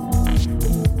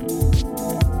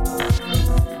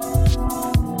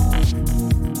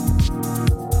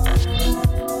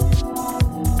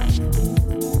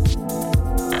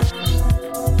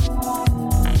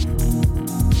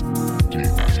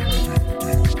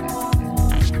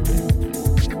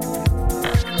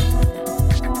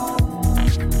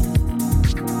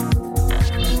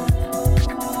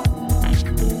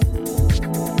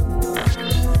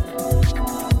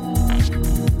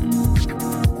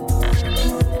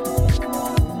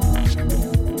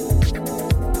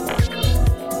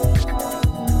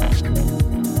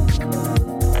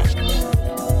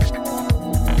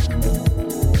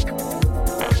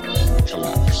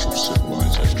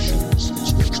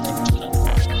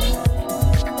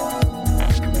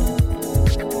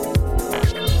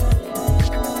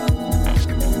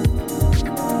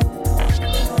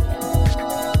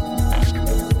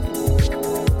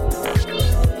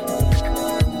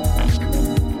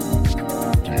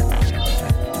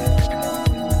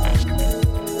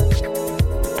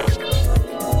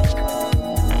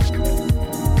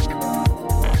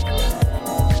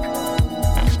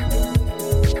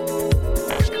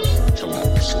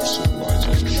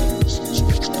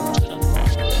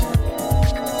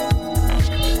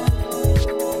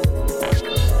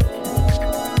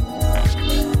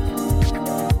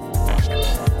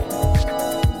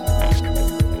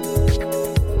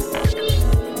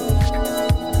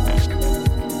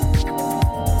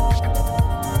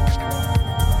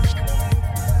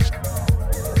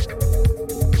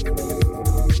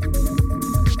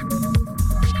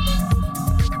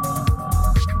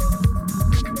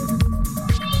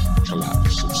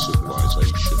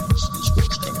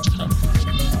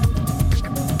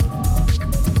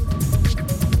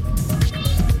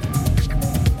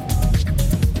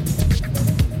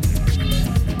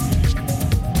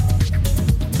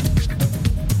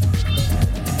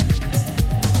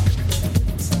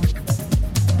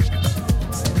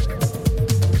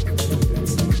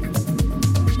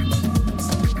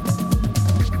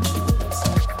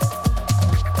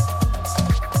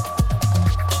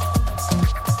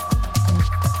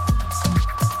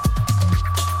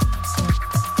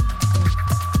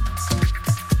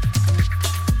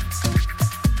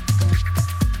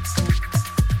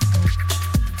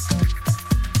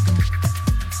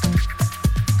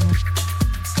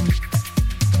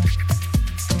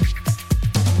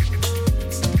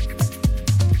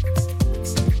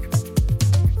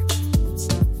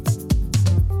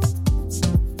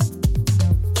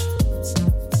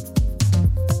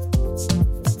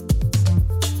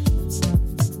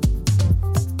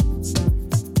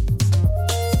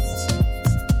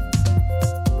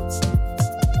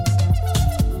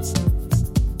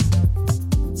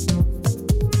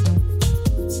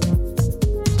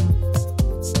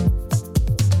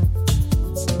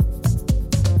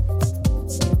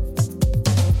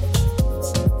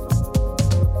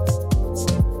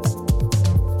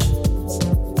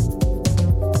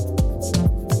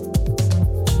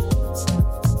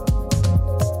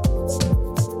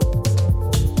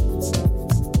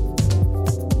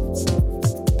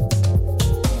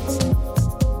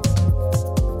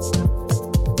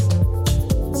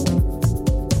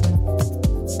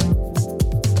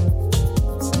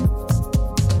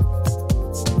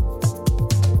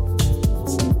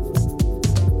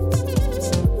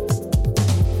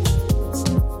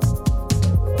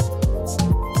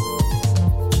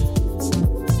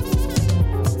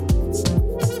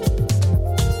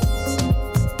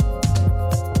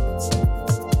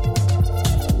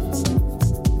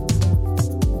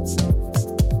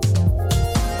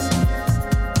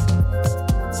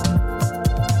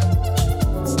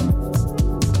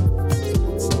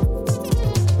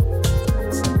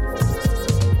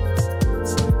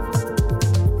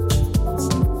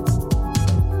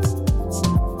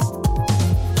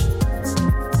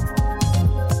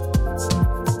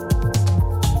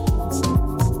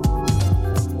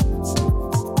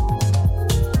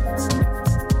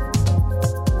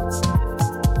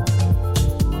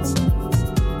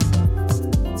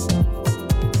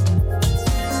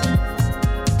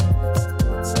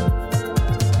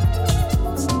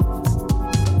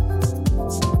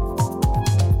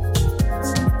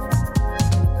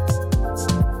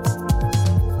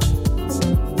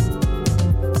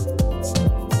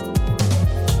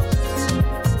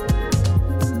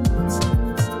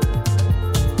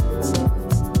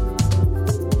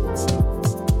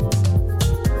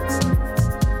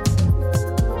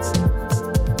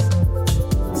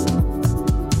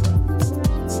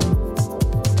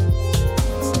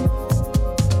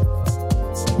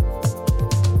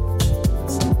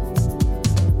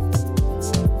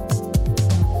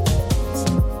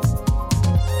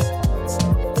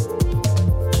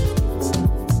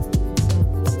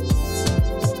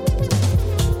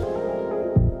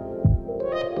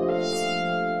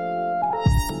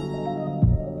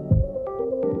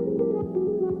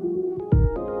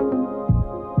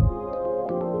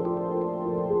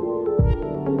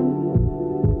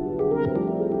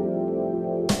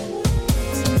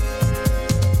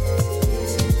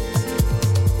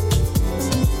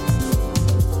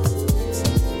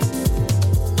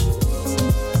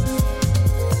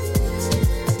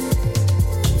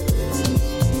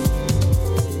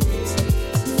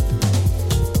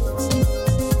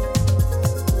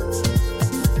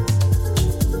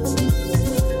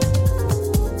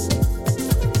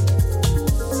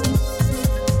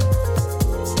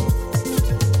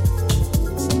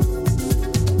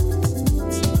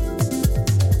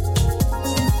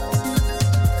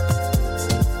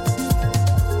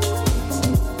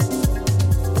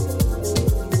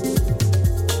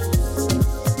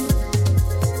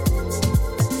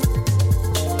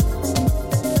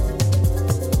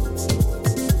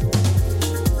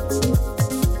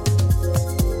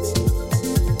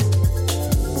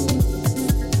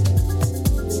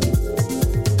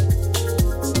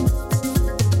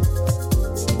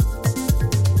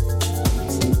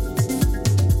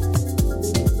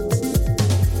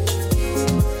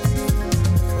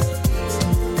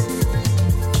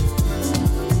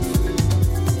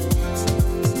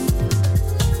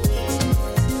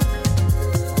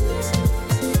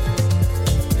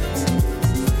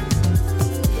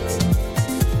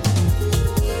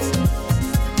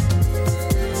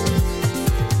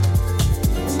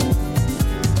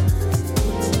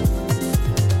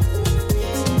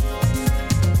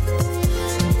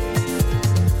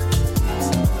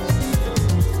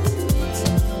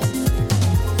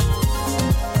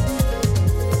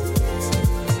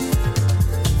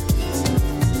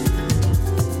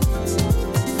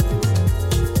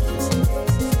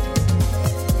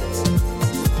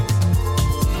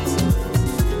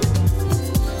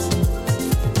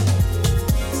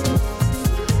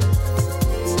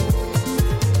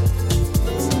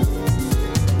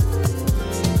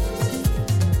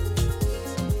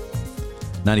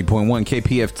 90.1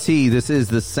 KPFT. This is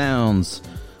the sounds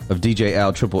of DJ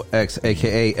Al Triple X,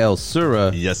 a.k.a. El Sura.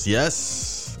 Yes,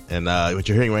 yes. And what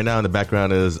you're hearing right now in the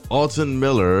background is Alton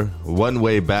Miller, One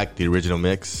Way Back, the original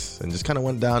mix. And just kind of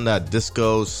went down that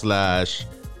disco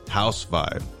 / house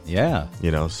vibe. Yeah.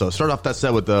 You know, so start off that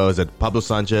set with, was it Pablo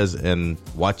Sanchez and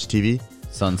Watch TV?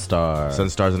 Sunstar.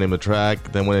 Sunstar's the name of the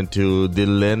track. Then went into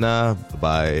Dilena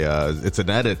by, it's an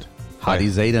edit. Hadi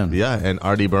Zayden. Yeah, and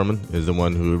R.D. Burman is the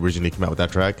one who originally came out with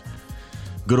that track.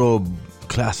 Good old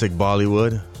classic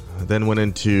Bollywood. Then went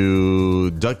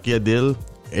into Duck Ya Dil,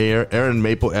 Aaron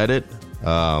Maple edit.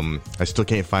 I still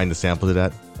can't find the sample of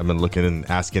that. I've been looking and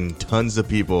asking tons of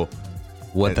people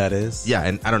what that is. Yeah,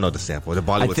 and I don't know the sample, the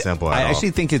Bollywood sample. I actually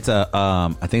think it's a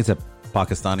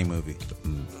Pakistani movie.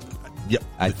 Yeah,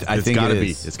 I think it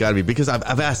is. It's gotta be because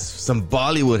I've asked some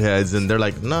Bollywood heads and they're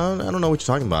like, no, I don't know what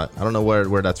you're talking about. I don't know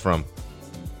where that's from.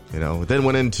 You know. Then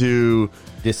went into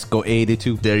Disco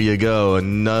 82. There you go,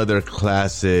 another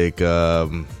classic. I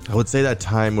would say that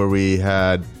time where we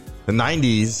had the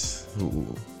 90s.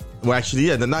 Well, actually,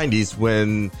 yeah, the 90s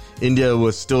when India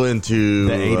was still into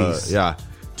the 80s.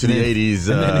 To the 80s.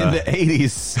 And then in the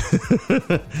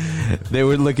 80s, they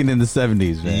were looking in the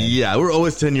 70s, man. Yeah, we're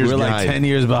always 10 years behind. We're like 10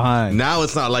 years behind. Now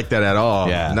it's not like that at all.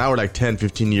 Yeah. Now we're like 10,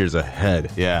 15 years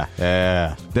ahead. Yeah.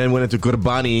 Then went into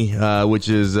Gurbani, which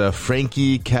is a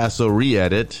Frankie Castle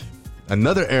re-edit.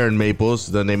 Another Aaron Maples.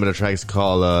 The name of the track is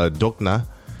called Dokna.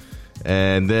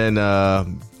 And then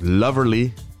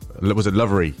Loverly. Was it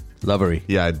Lovery? Lovery.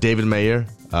 Yeah, David Mayer.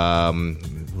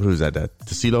 Who's that?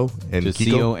 Tassilo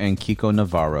and Kiko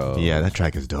Navarro. Yeah, that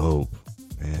track is dope.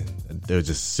 Man, they're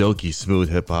just silky smooth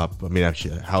hip hop. I mean,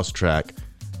 actually, a house track.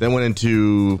 Then went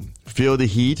into Feel the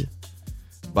Heat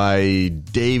by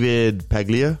David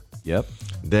Paglia. Yep.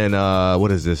 Then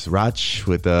what is this? Rach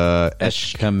with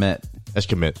Eshkamet.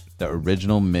 The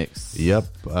original mix. Yep.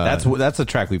 That's a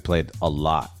track we played a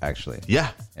lot, actually. Yeah.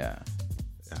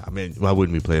 I mean, why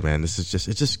wouldn't we play it, man? It's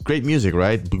just great music,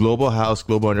 right? Global house,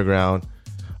 global underground.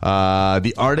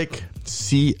 The Arctic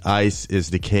Sea Ice is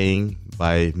Decaying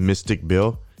by Mystic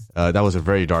Bill. That was a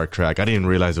very dark track. I didn't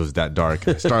realize it was that dark.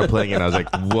 I started playing it and I was like,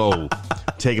 whoa.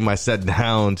 Taking my set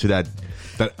down to that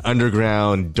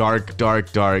underground, dark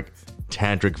tantric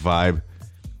vibe.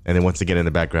 And then once again in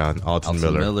the background, Alton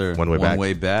Miller, One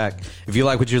Way Back. If you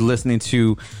like what you're listening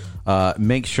to,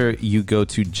 make sure you go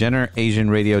to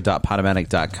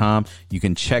generasianradio.podomatic.com. You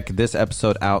can check this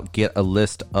episode out, get a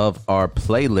list of our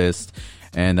playlist,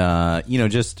 and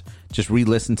just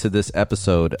re-listen to this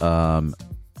episode.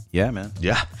 Yeah, man.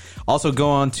 Yeah. Also go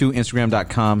on to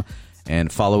Instagram.com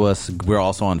and follow us. We're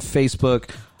also on Facebook.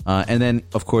 And then,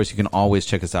 of course, you can always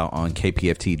check us out on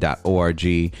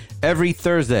kpft.org every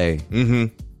Thursday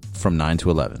from 9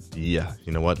 to 11. Yeah.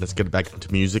 You know what? Let's get back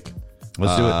into music.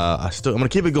 Let's do it. I'm going to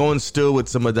keep it going still with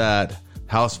some of that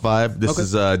house vibe. This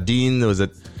is Dean. Was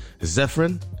it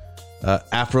Zephyrin?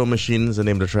 Afro Machine is the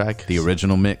name of the track. The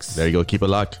original mix. There you go. Keep it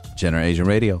locked. Generation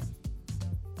Radio.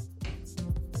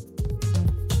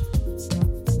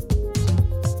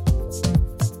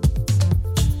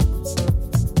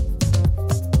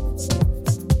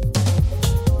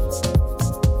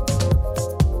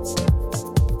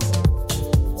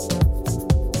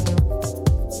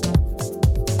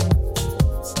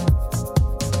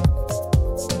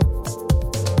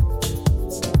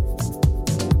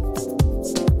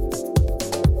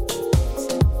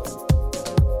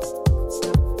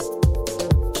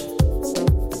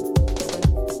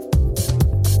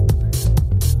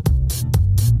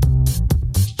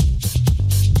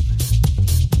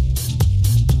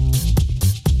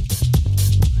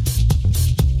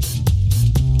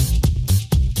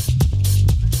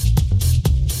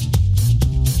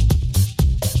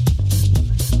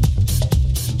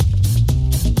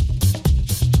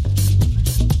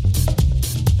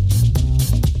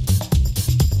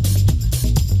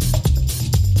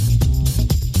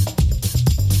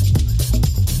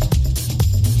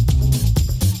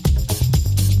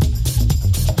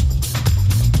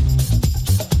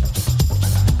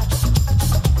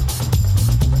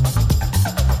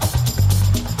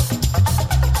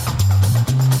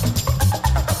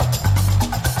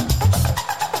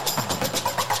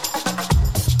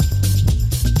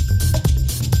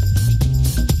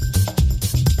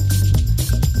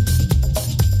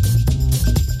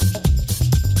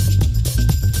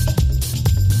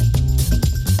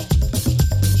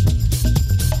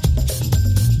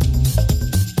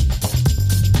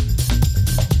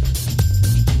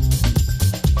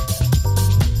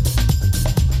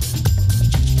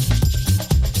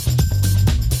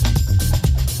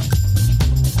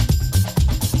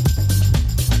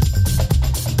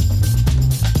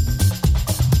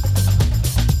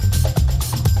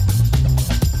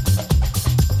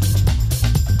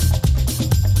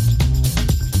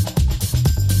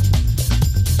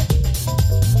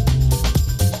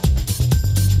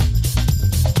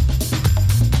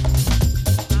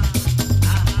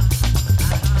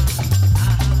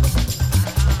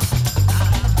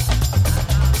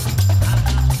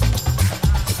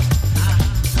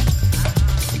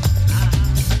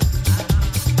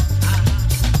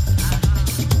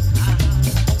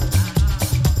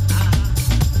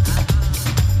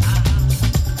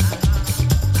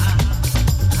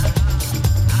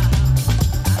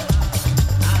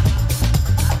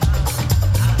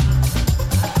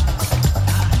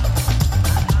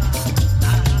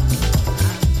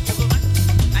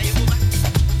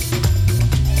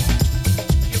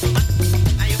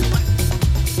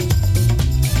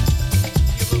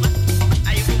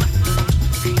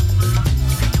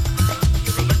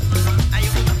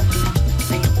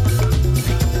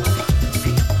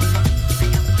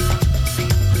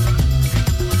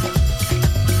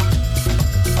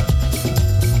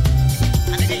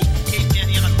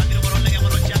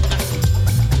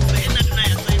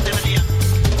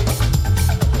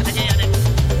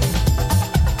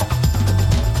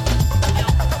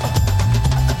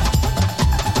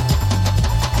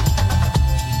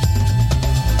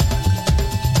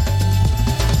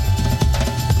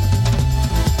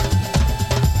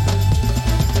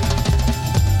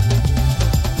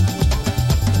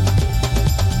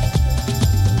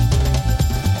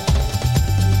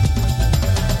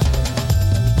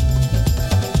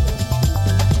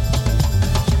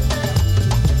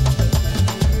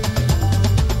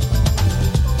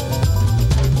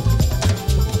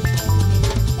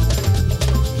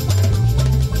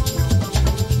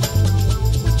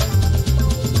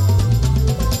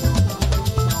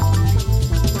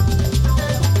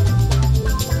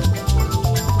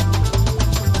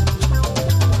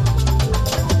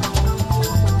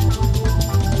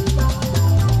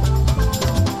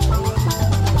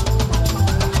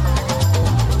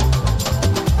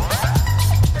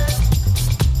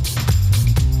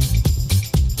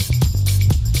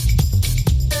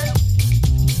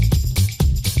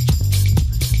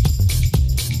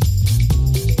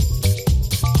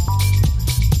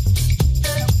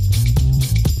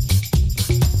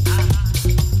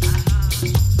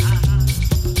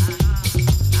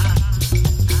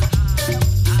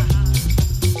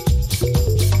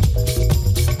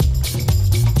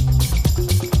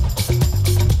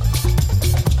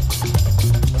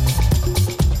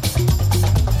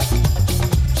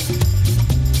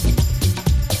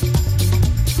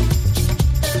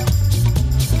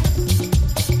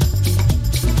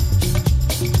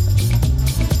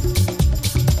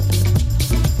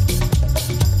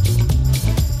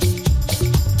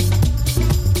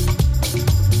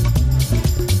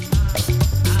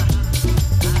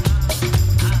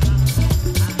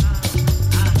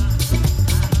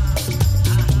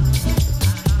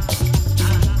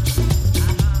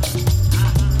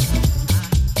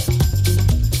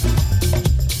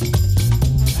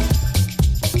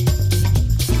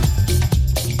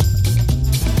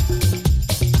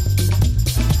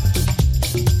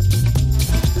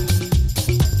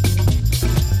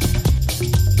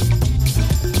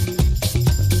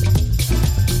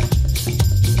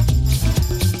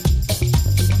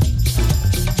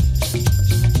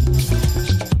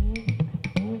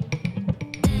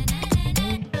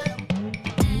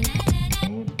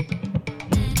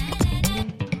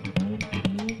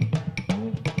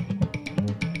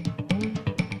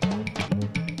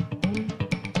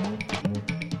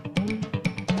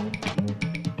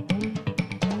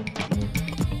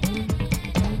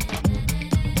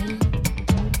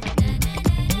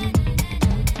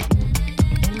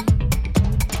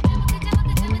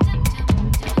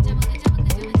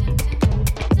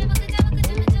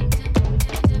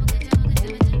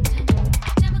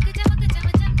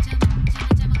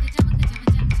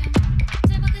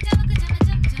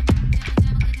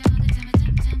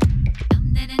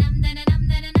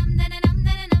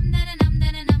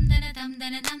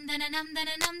 nam dana nam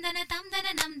dana nam dana tam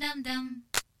dana nam dam dam.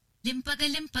 Limpaga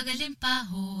limpaga limpa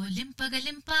ho, limpaga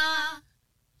limpa.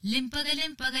 Limpaga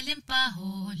limpaga limpa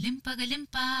ho, limpaga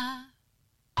limpa.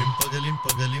 Limpaga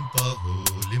limpaga limpa ho,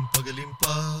 limpaga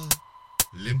limpa.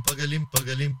 Limpaga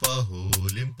limpaga limpa ho,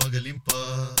 limpaga limpa.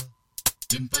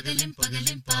 Limpaga limpaga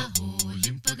limpa ho,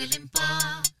 limpaga limpa.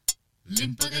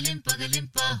 Limpaga limpaga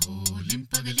limpa ho,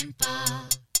 limpaga limpa.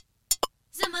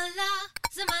 Zamala,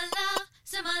 zamala,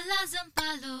 zamala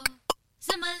zampalo.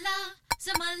 Zamala,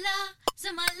 zamala,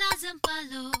 zamala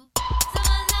zampalo.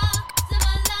 Zamala,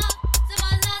 zamala,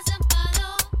 zamala zampalo.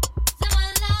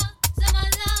 Zamala,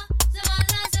 zamala,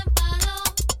 zamala zampalo.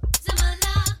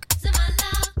 Zamala,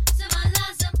 zamala, zamala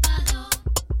zampalo.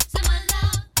 Zamala,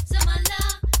 zamala,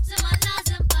 zamala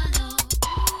zampalo.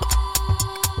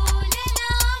 Ooh, lela,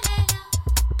 lela.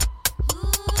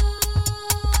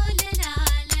 Ooh, lela,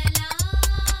 lela.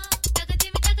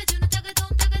 Tagatimi tagajunu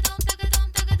tagadom tagadom tagadom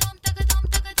tagadom tagadom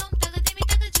tagadom tagatimi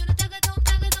tagajunu tagadom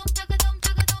tagadom tagadom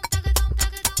tagadom tagadom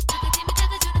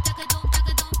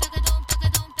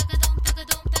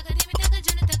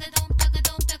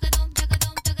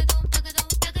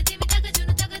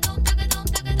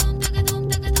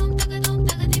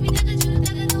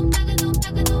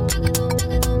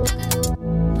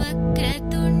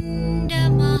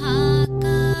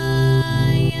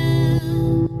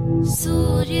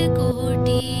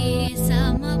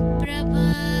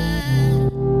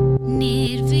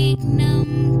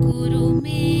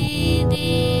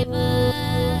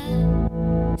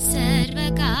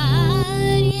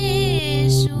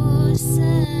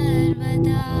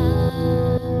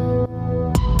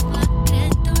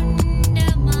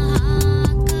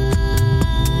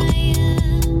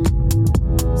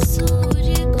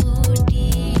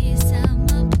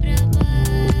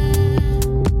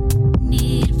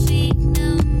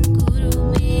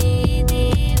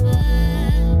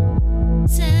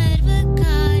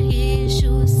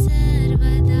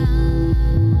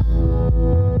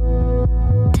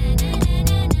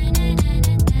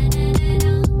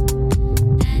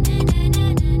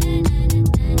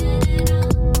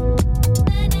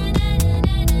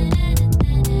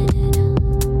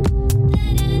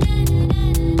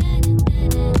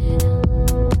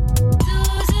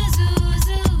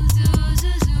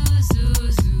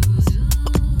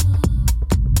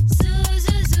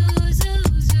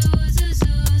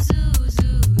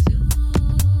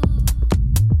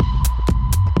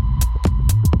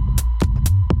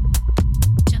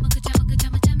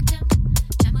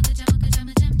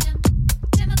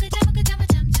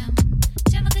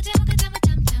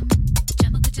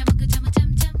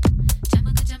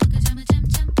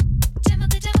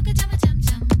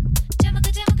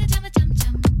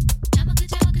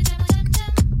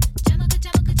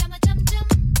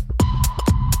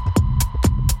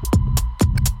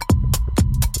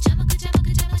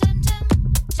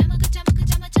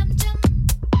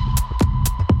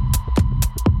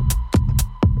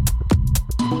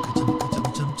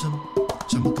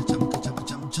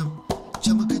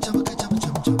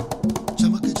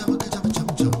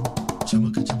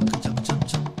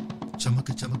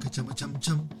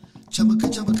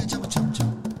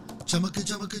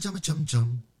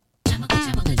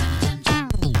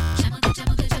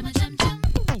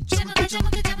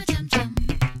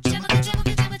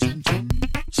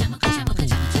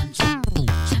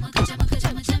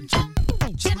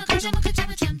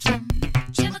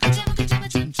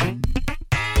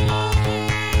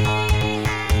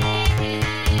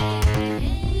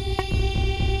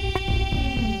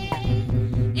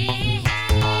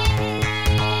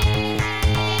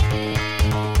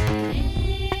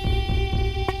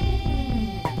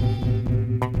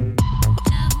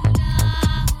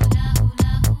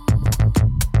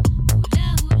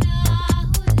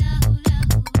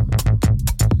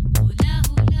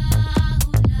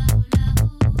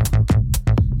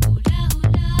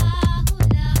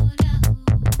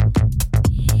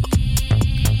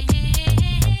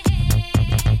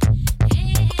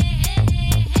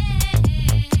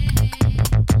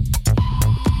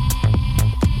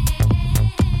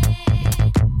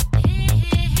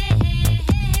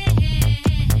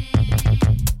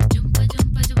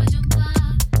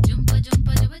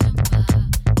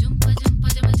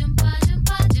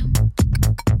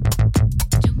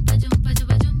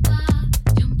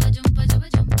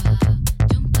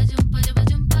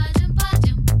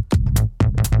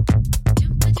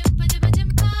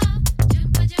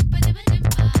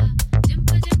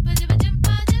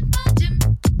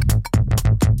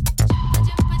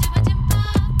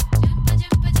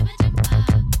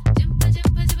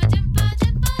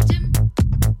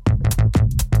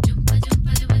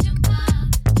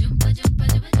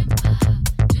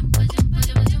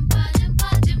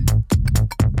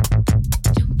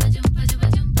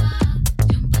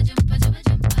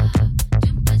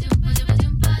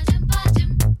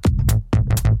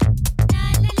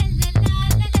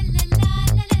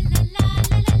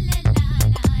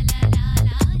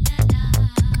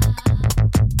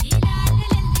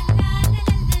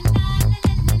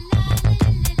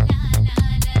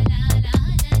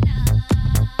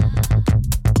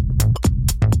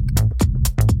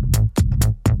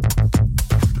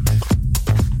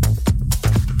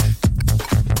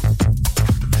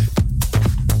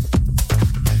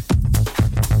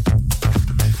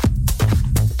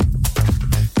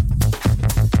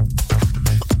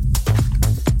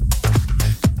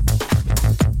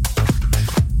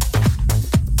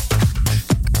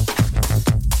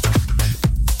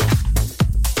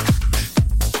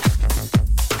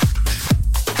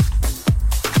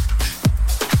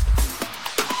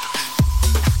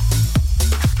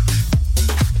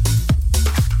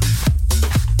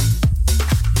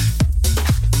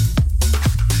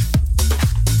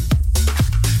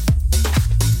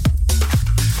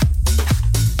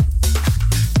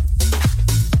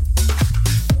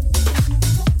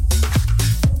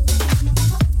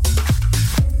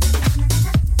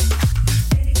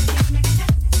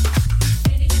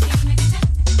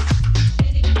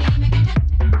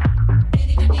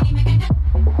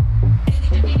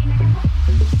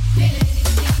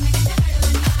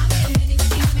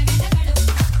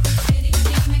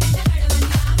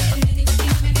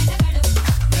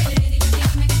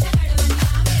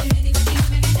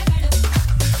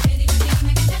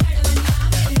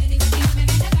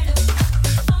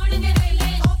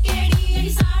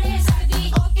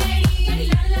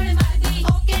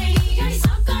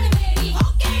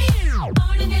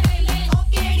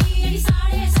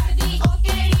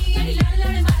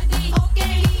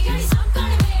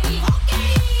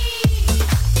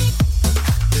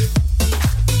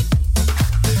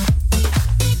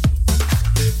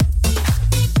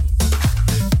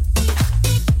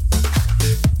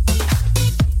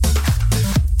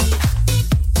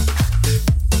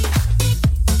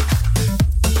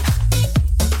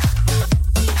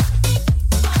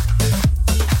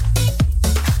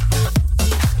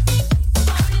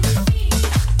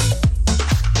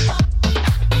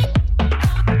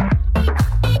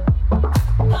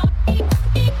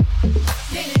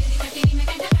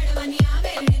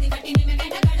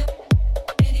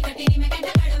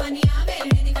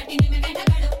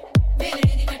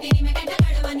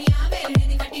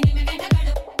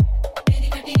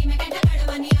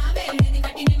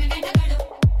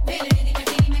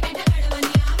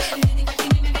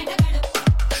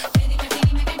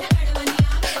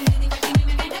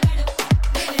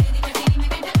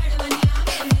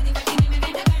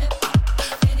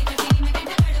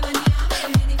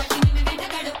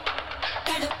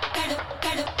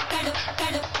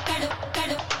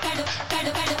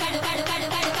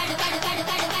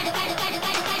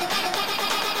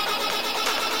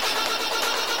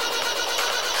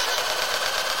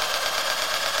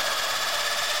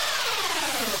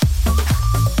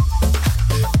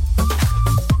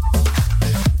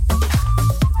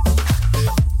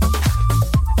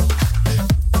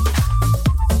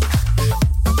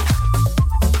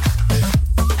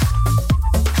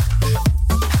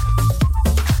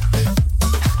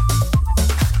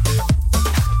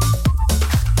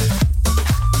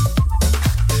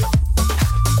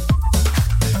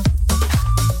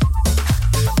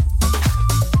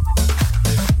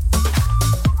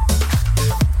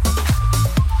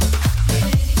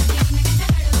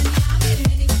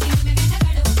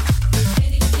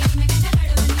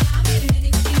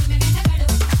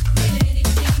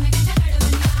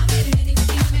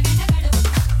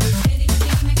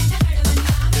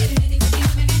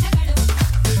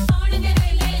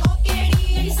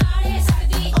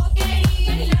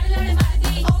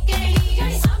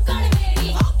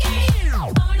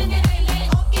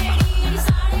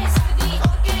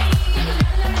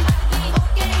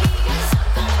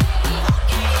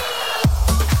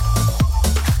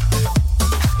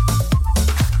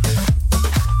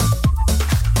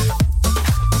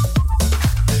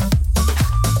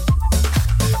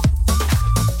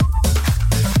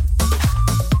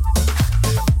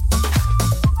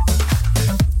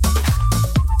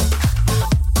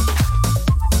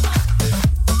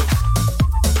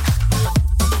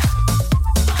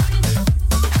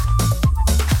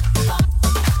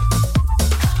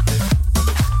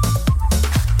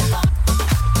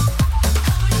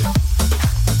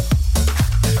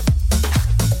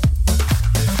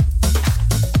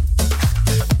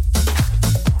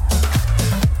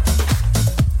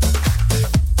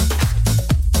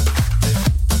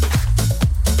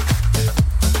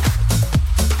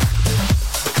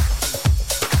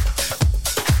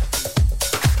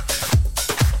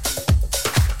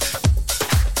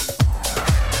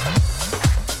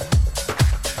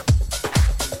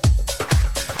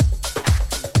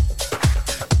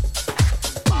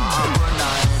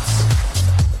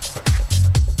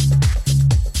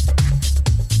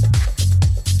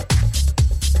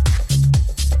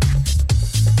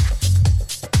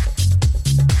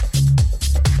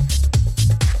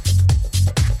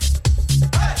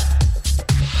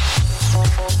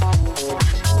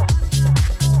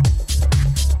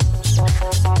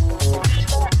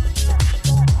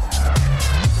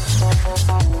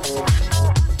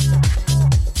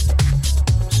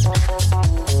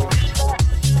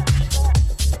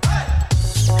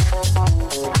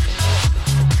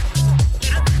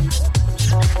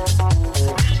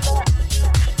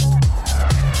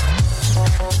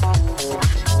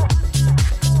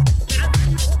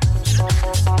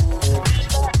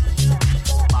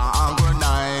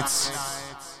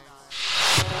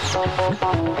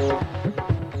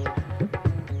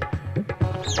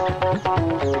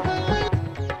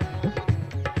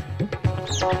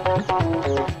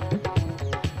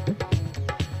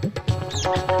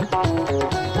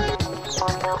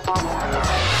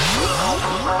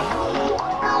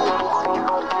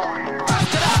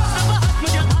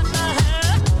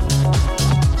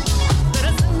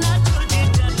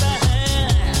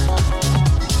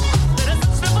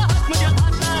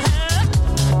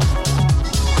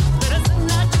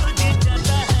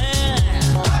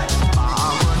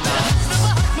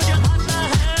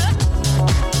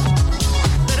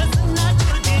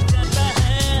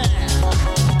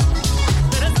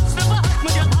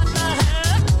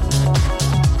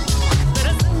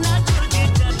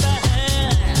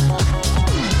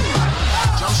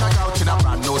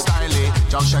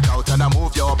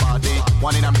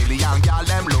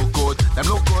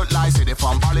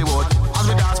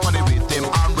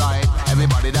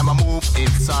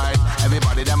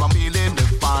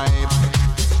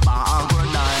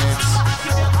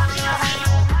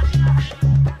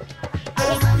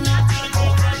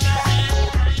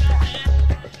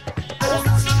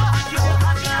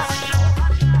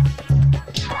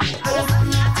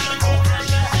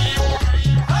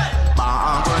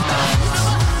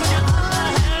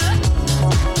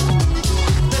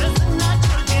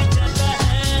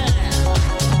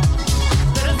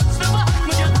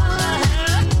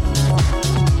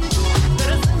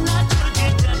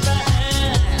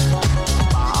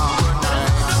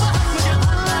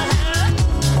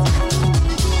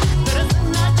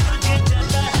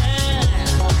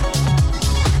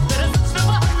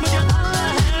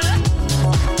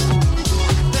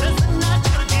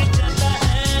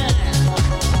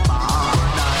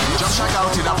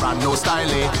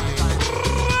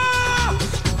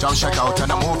Jump, shake out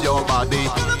and move your body.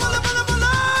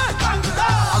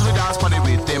 As we dance for the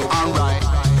rhythm, alright.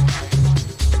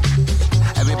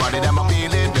 Everybody them are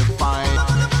feeling the vibe.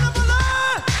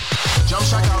 Jump,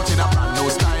 shake out in a brand new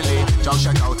style. Jump,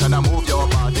 shake out and move your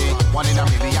body. One in a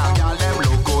million, girl, them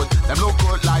look good. Them look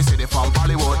good like city from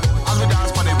Bollywood. As we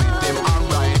dance for the rhythm,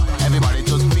 alright. Everybody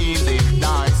just feeling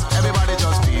nice. Everybody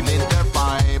just feeling the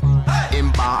vibe.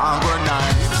 In Bangor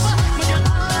night.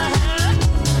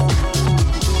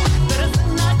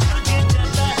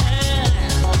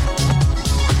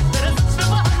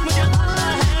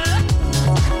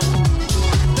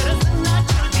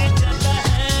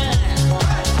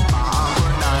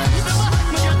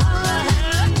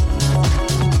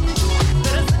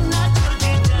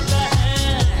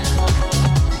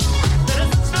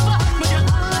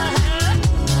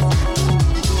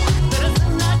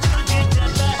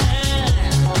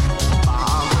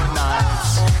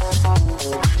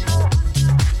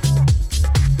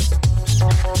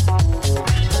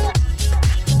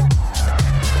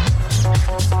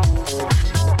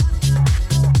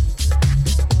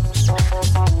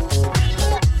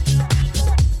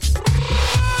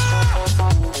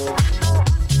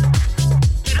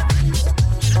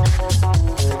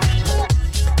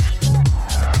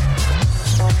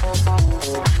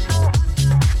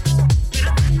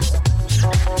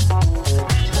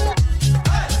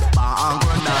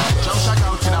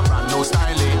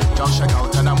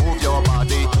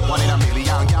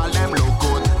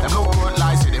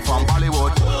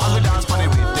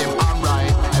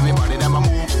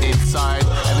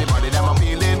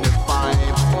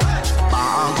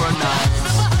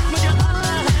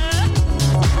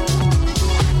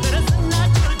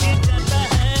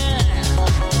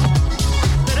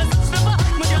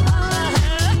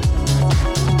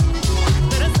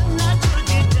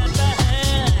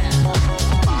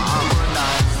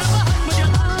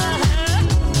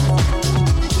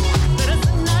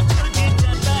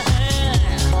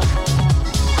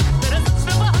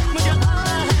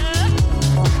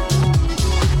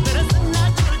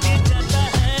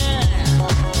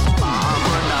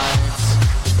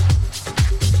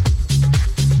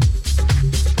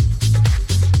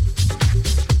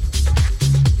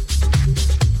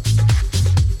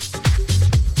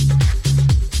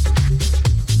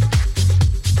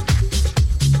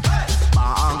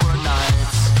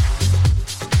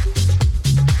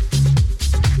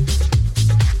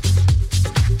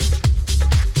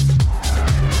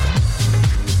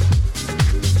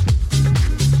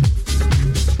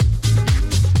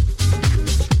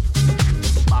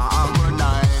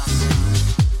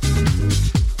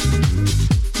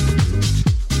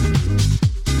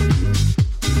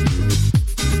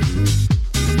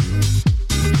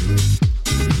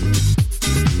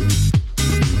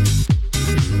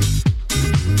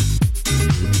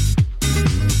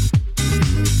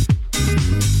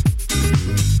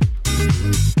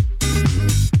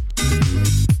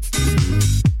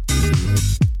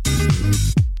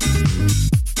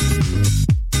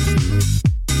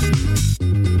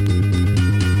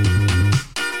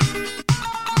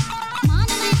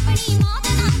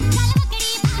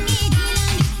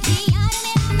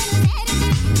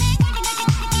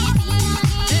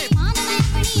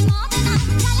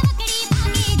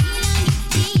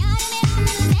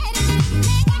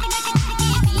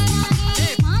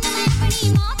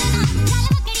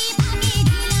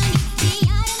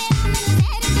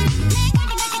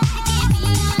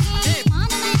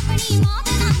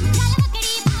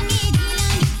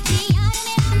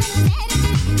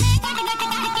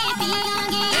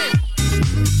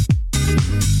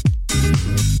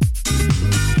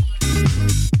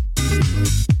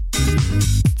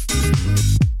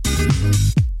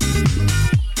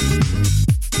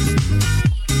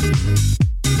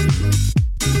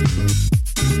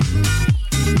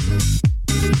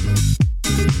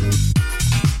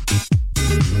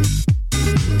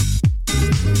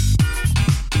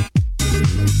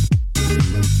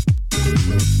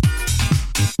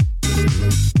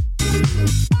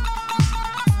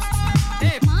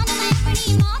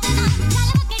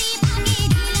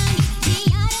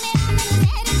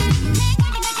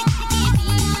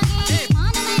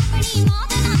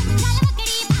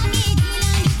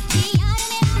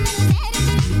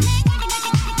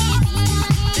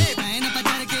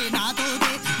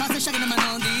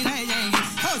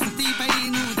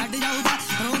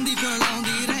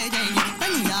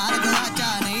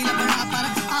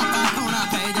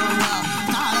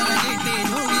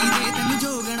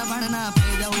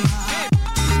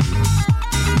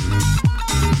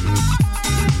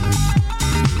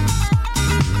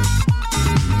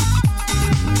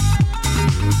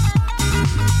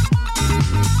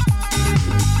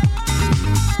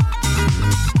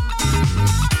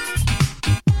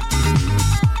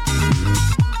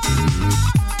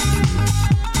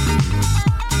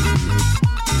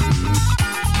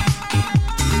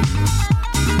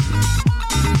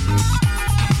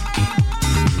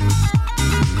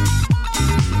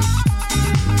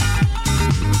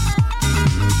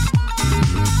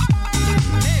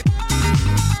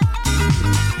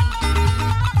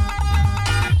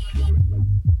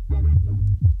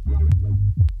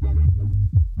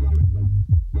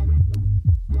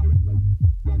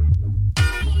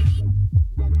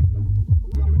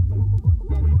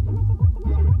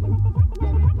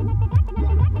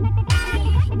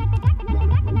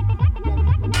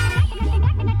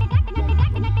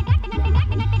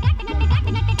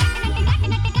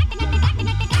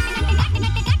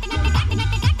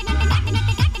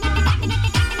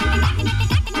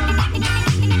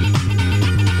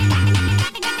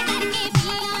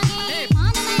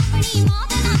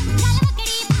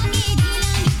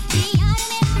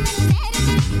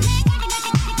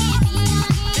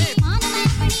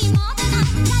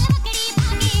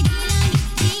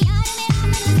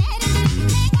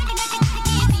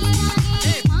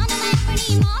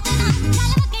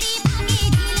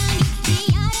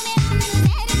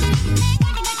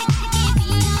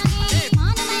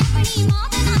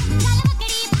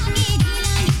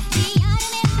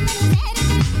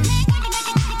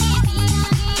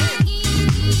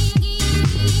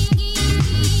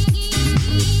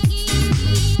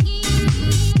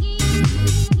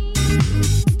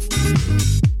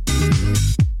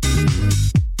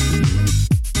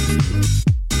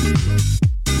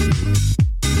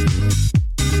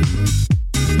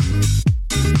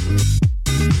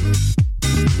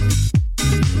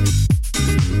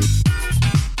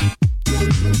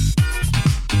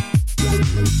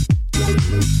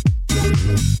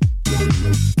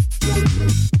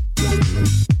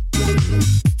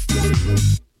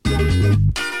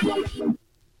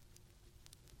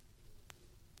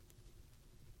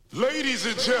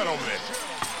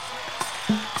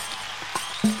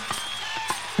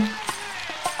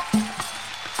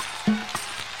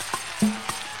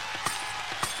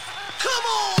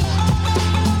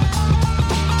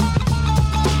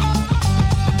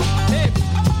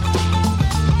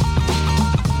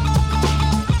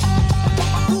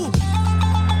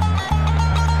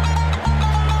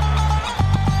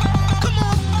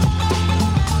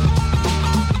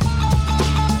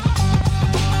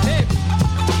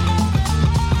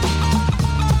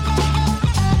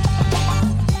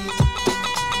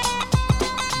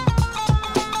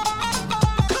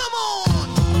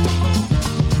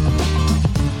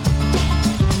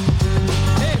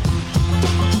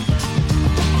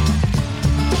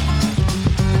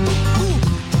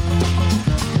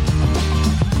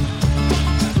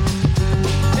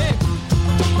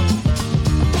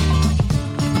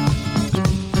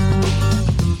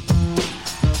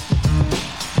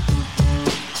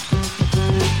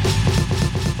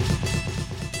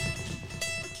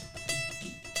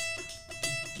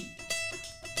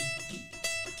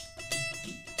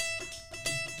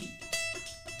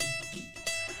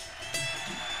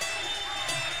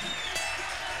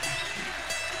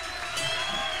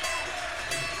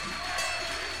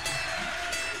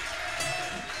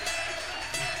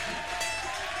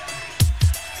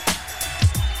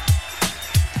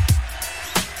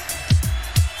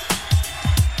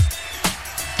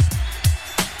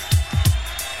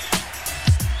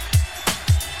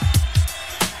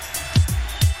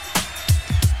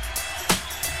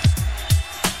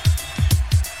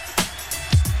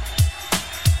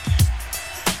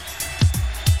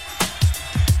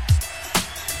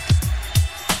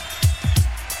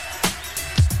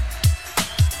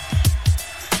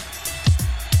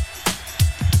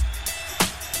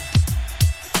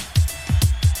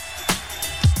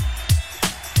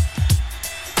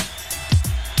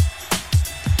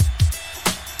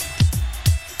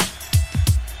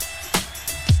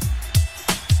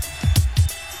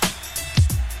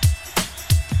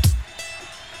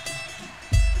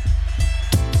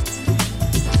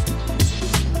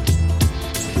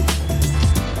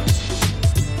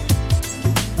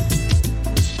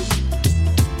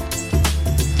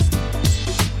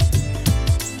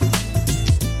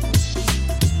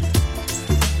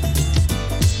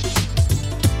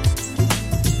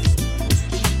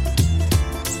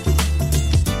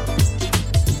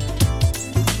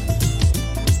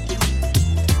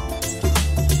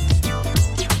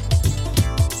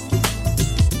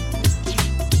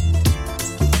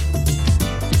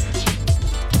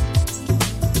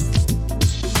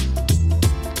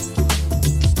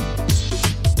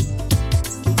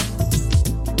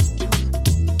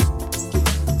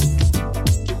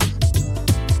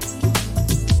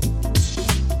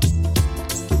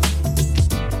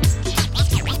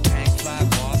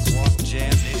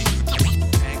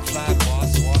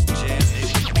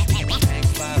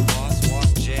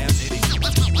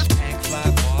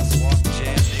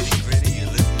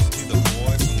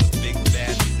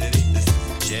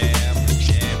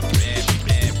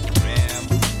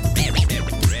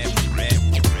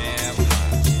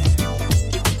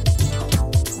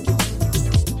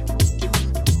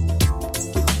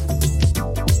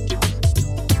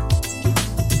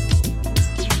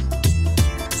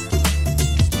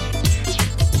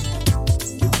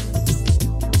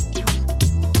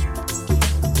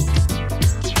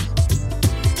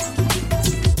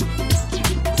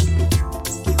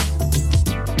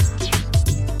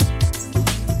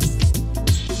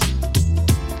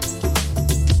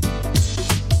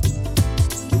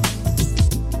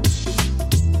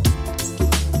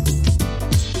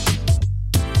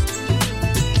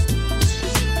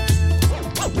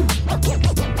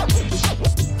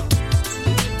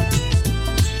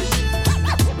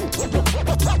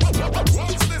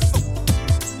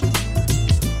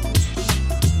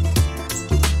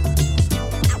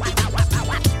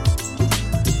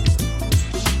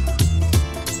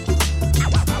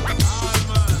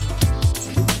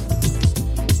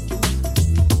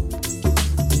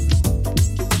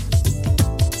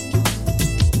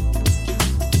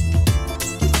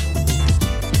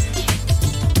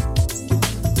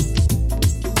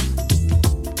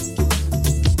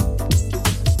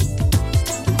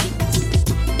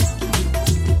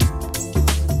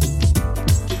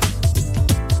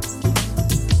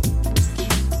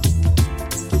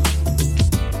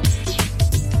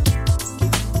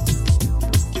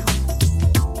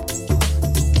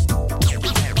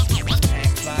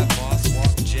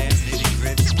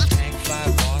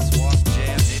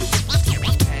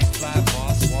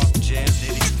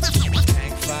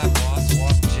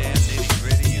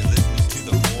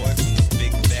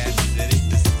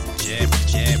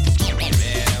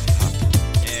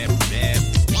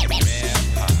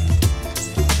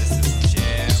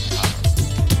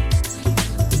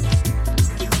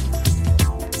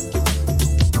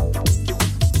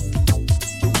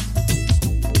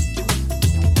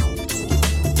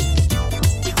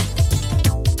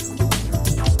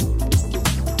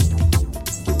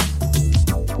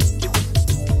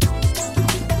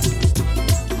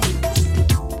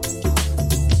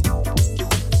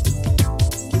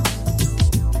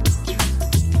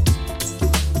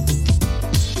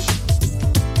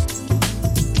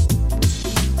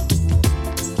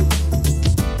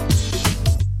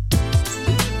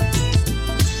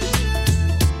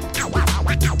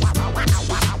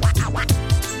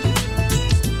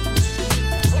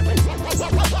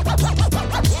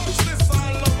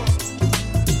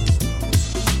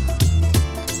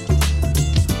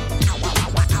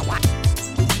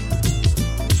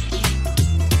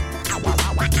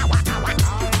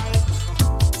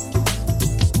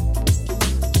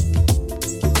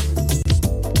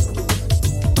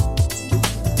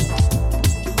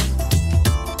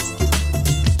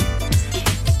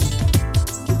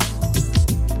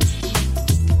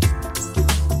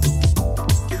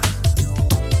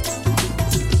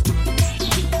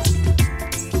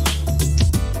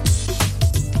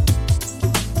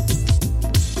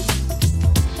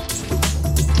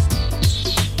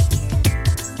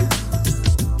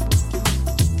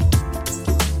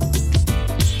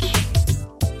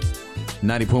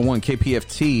 90.1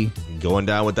 KPFT. Going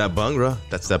down with that Bhangra.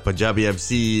 That's that Punjabi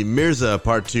MC Mirza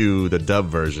Part 2, the dub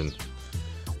version.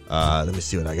 Let me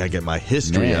see what I gotta get my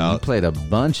history Man, out. you played a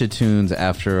bunch of tunes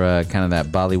after kind of that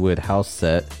Bollywood house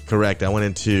set. Correct. I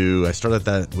started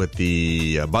that with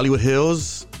the Bollywood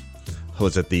Hills.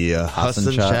 Was it the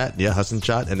Hassan Chat? Yeah, Hassan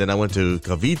Chat. And then I went to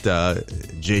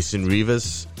Kavita, Jason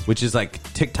Rivas. Which is like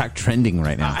TikTok trending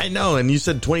right now. I know. And you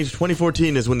said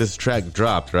 2014 is when this track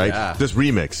dropped, right? Yeah. This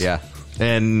remix. Yeah.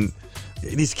 And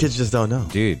these kids just don't know.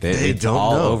 Dude, it's don't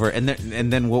all know. over. And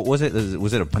then what was it?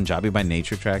 Was it a Punjabi by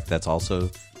Nature track that's also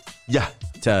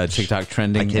TikTok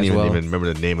trending? I can't as even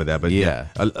remember the name of that. But yeah.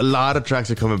 a lot of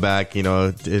tracks are coming back,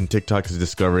 and TikTok is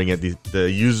discovering it. The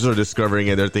users are discovering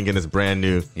it. They're thinking it's brand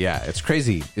new. Yeah, it's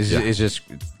crazy. It's just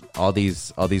all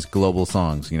these global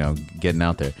songs, getting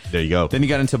out there. There you go. Then you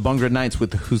got into Bhangra Nights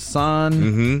with Husan.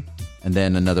 Mm-hmm. And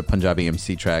then another Punjabi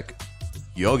MC track,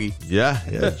 Yogi. Yeah,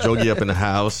 Jogi up in the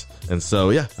house. And so,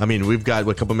 we've got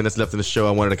a couple minutes left in the show.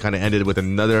 I wanted to kind of end it with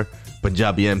another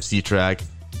Punjabi MC track,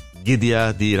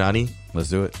 Gidya Di Rani. Let's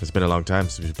do it. It's been a long time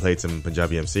since we played some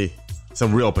Punjabi MC.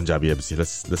 Some real Punjabi MC.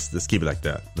 Let's keep it like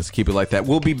that. Let's keep it like that.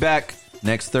 We'll be back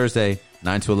next Thursday,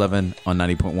 9 to 11 on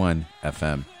 90.1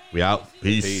 FM. We out.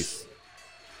 Peace.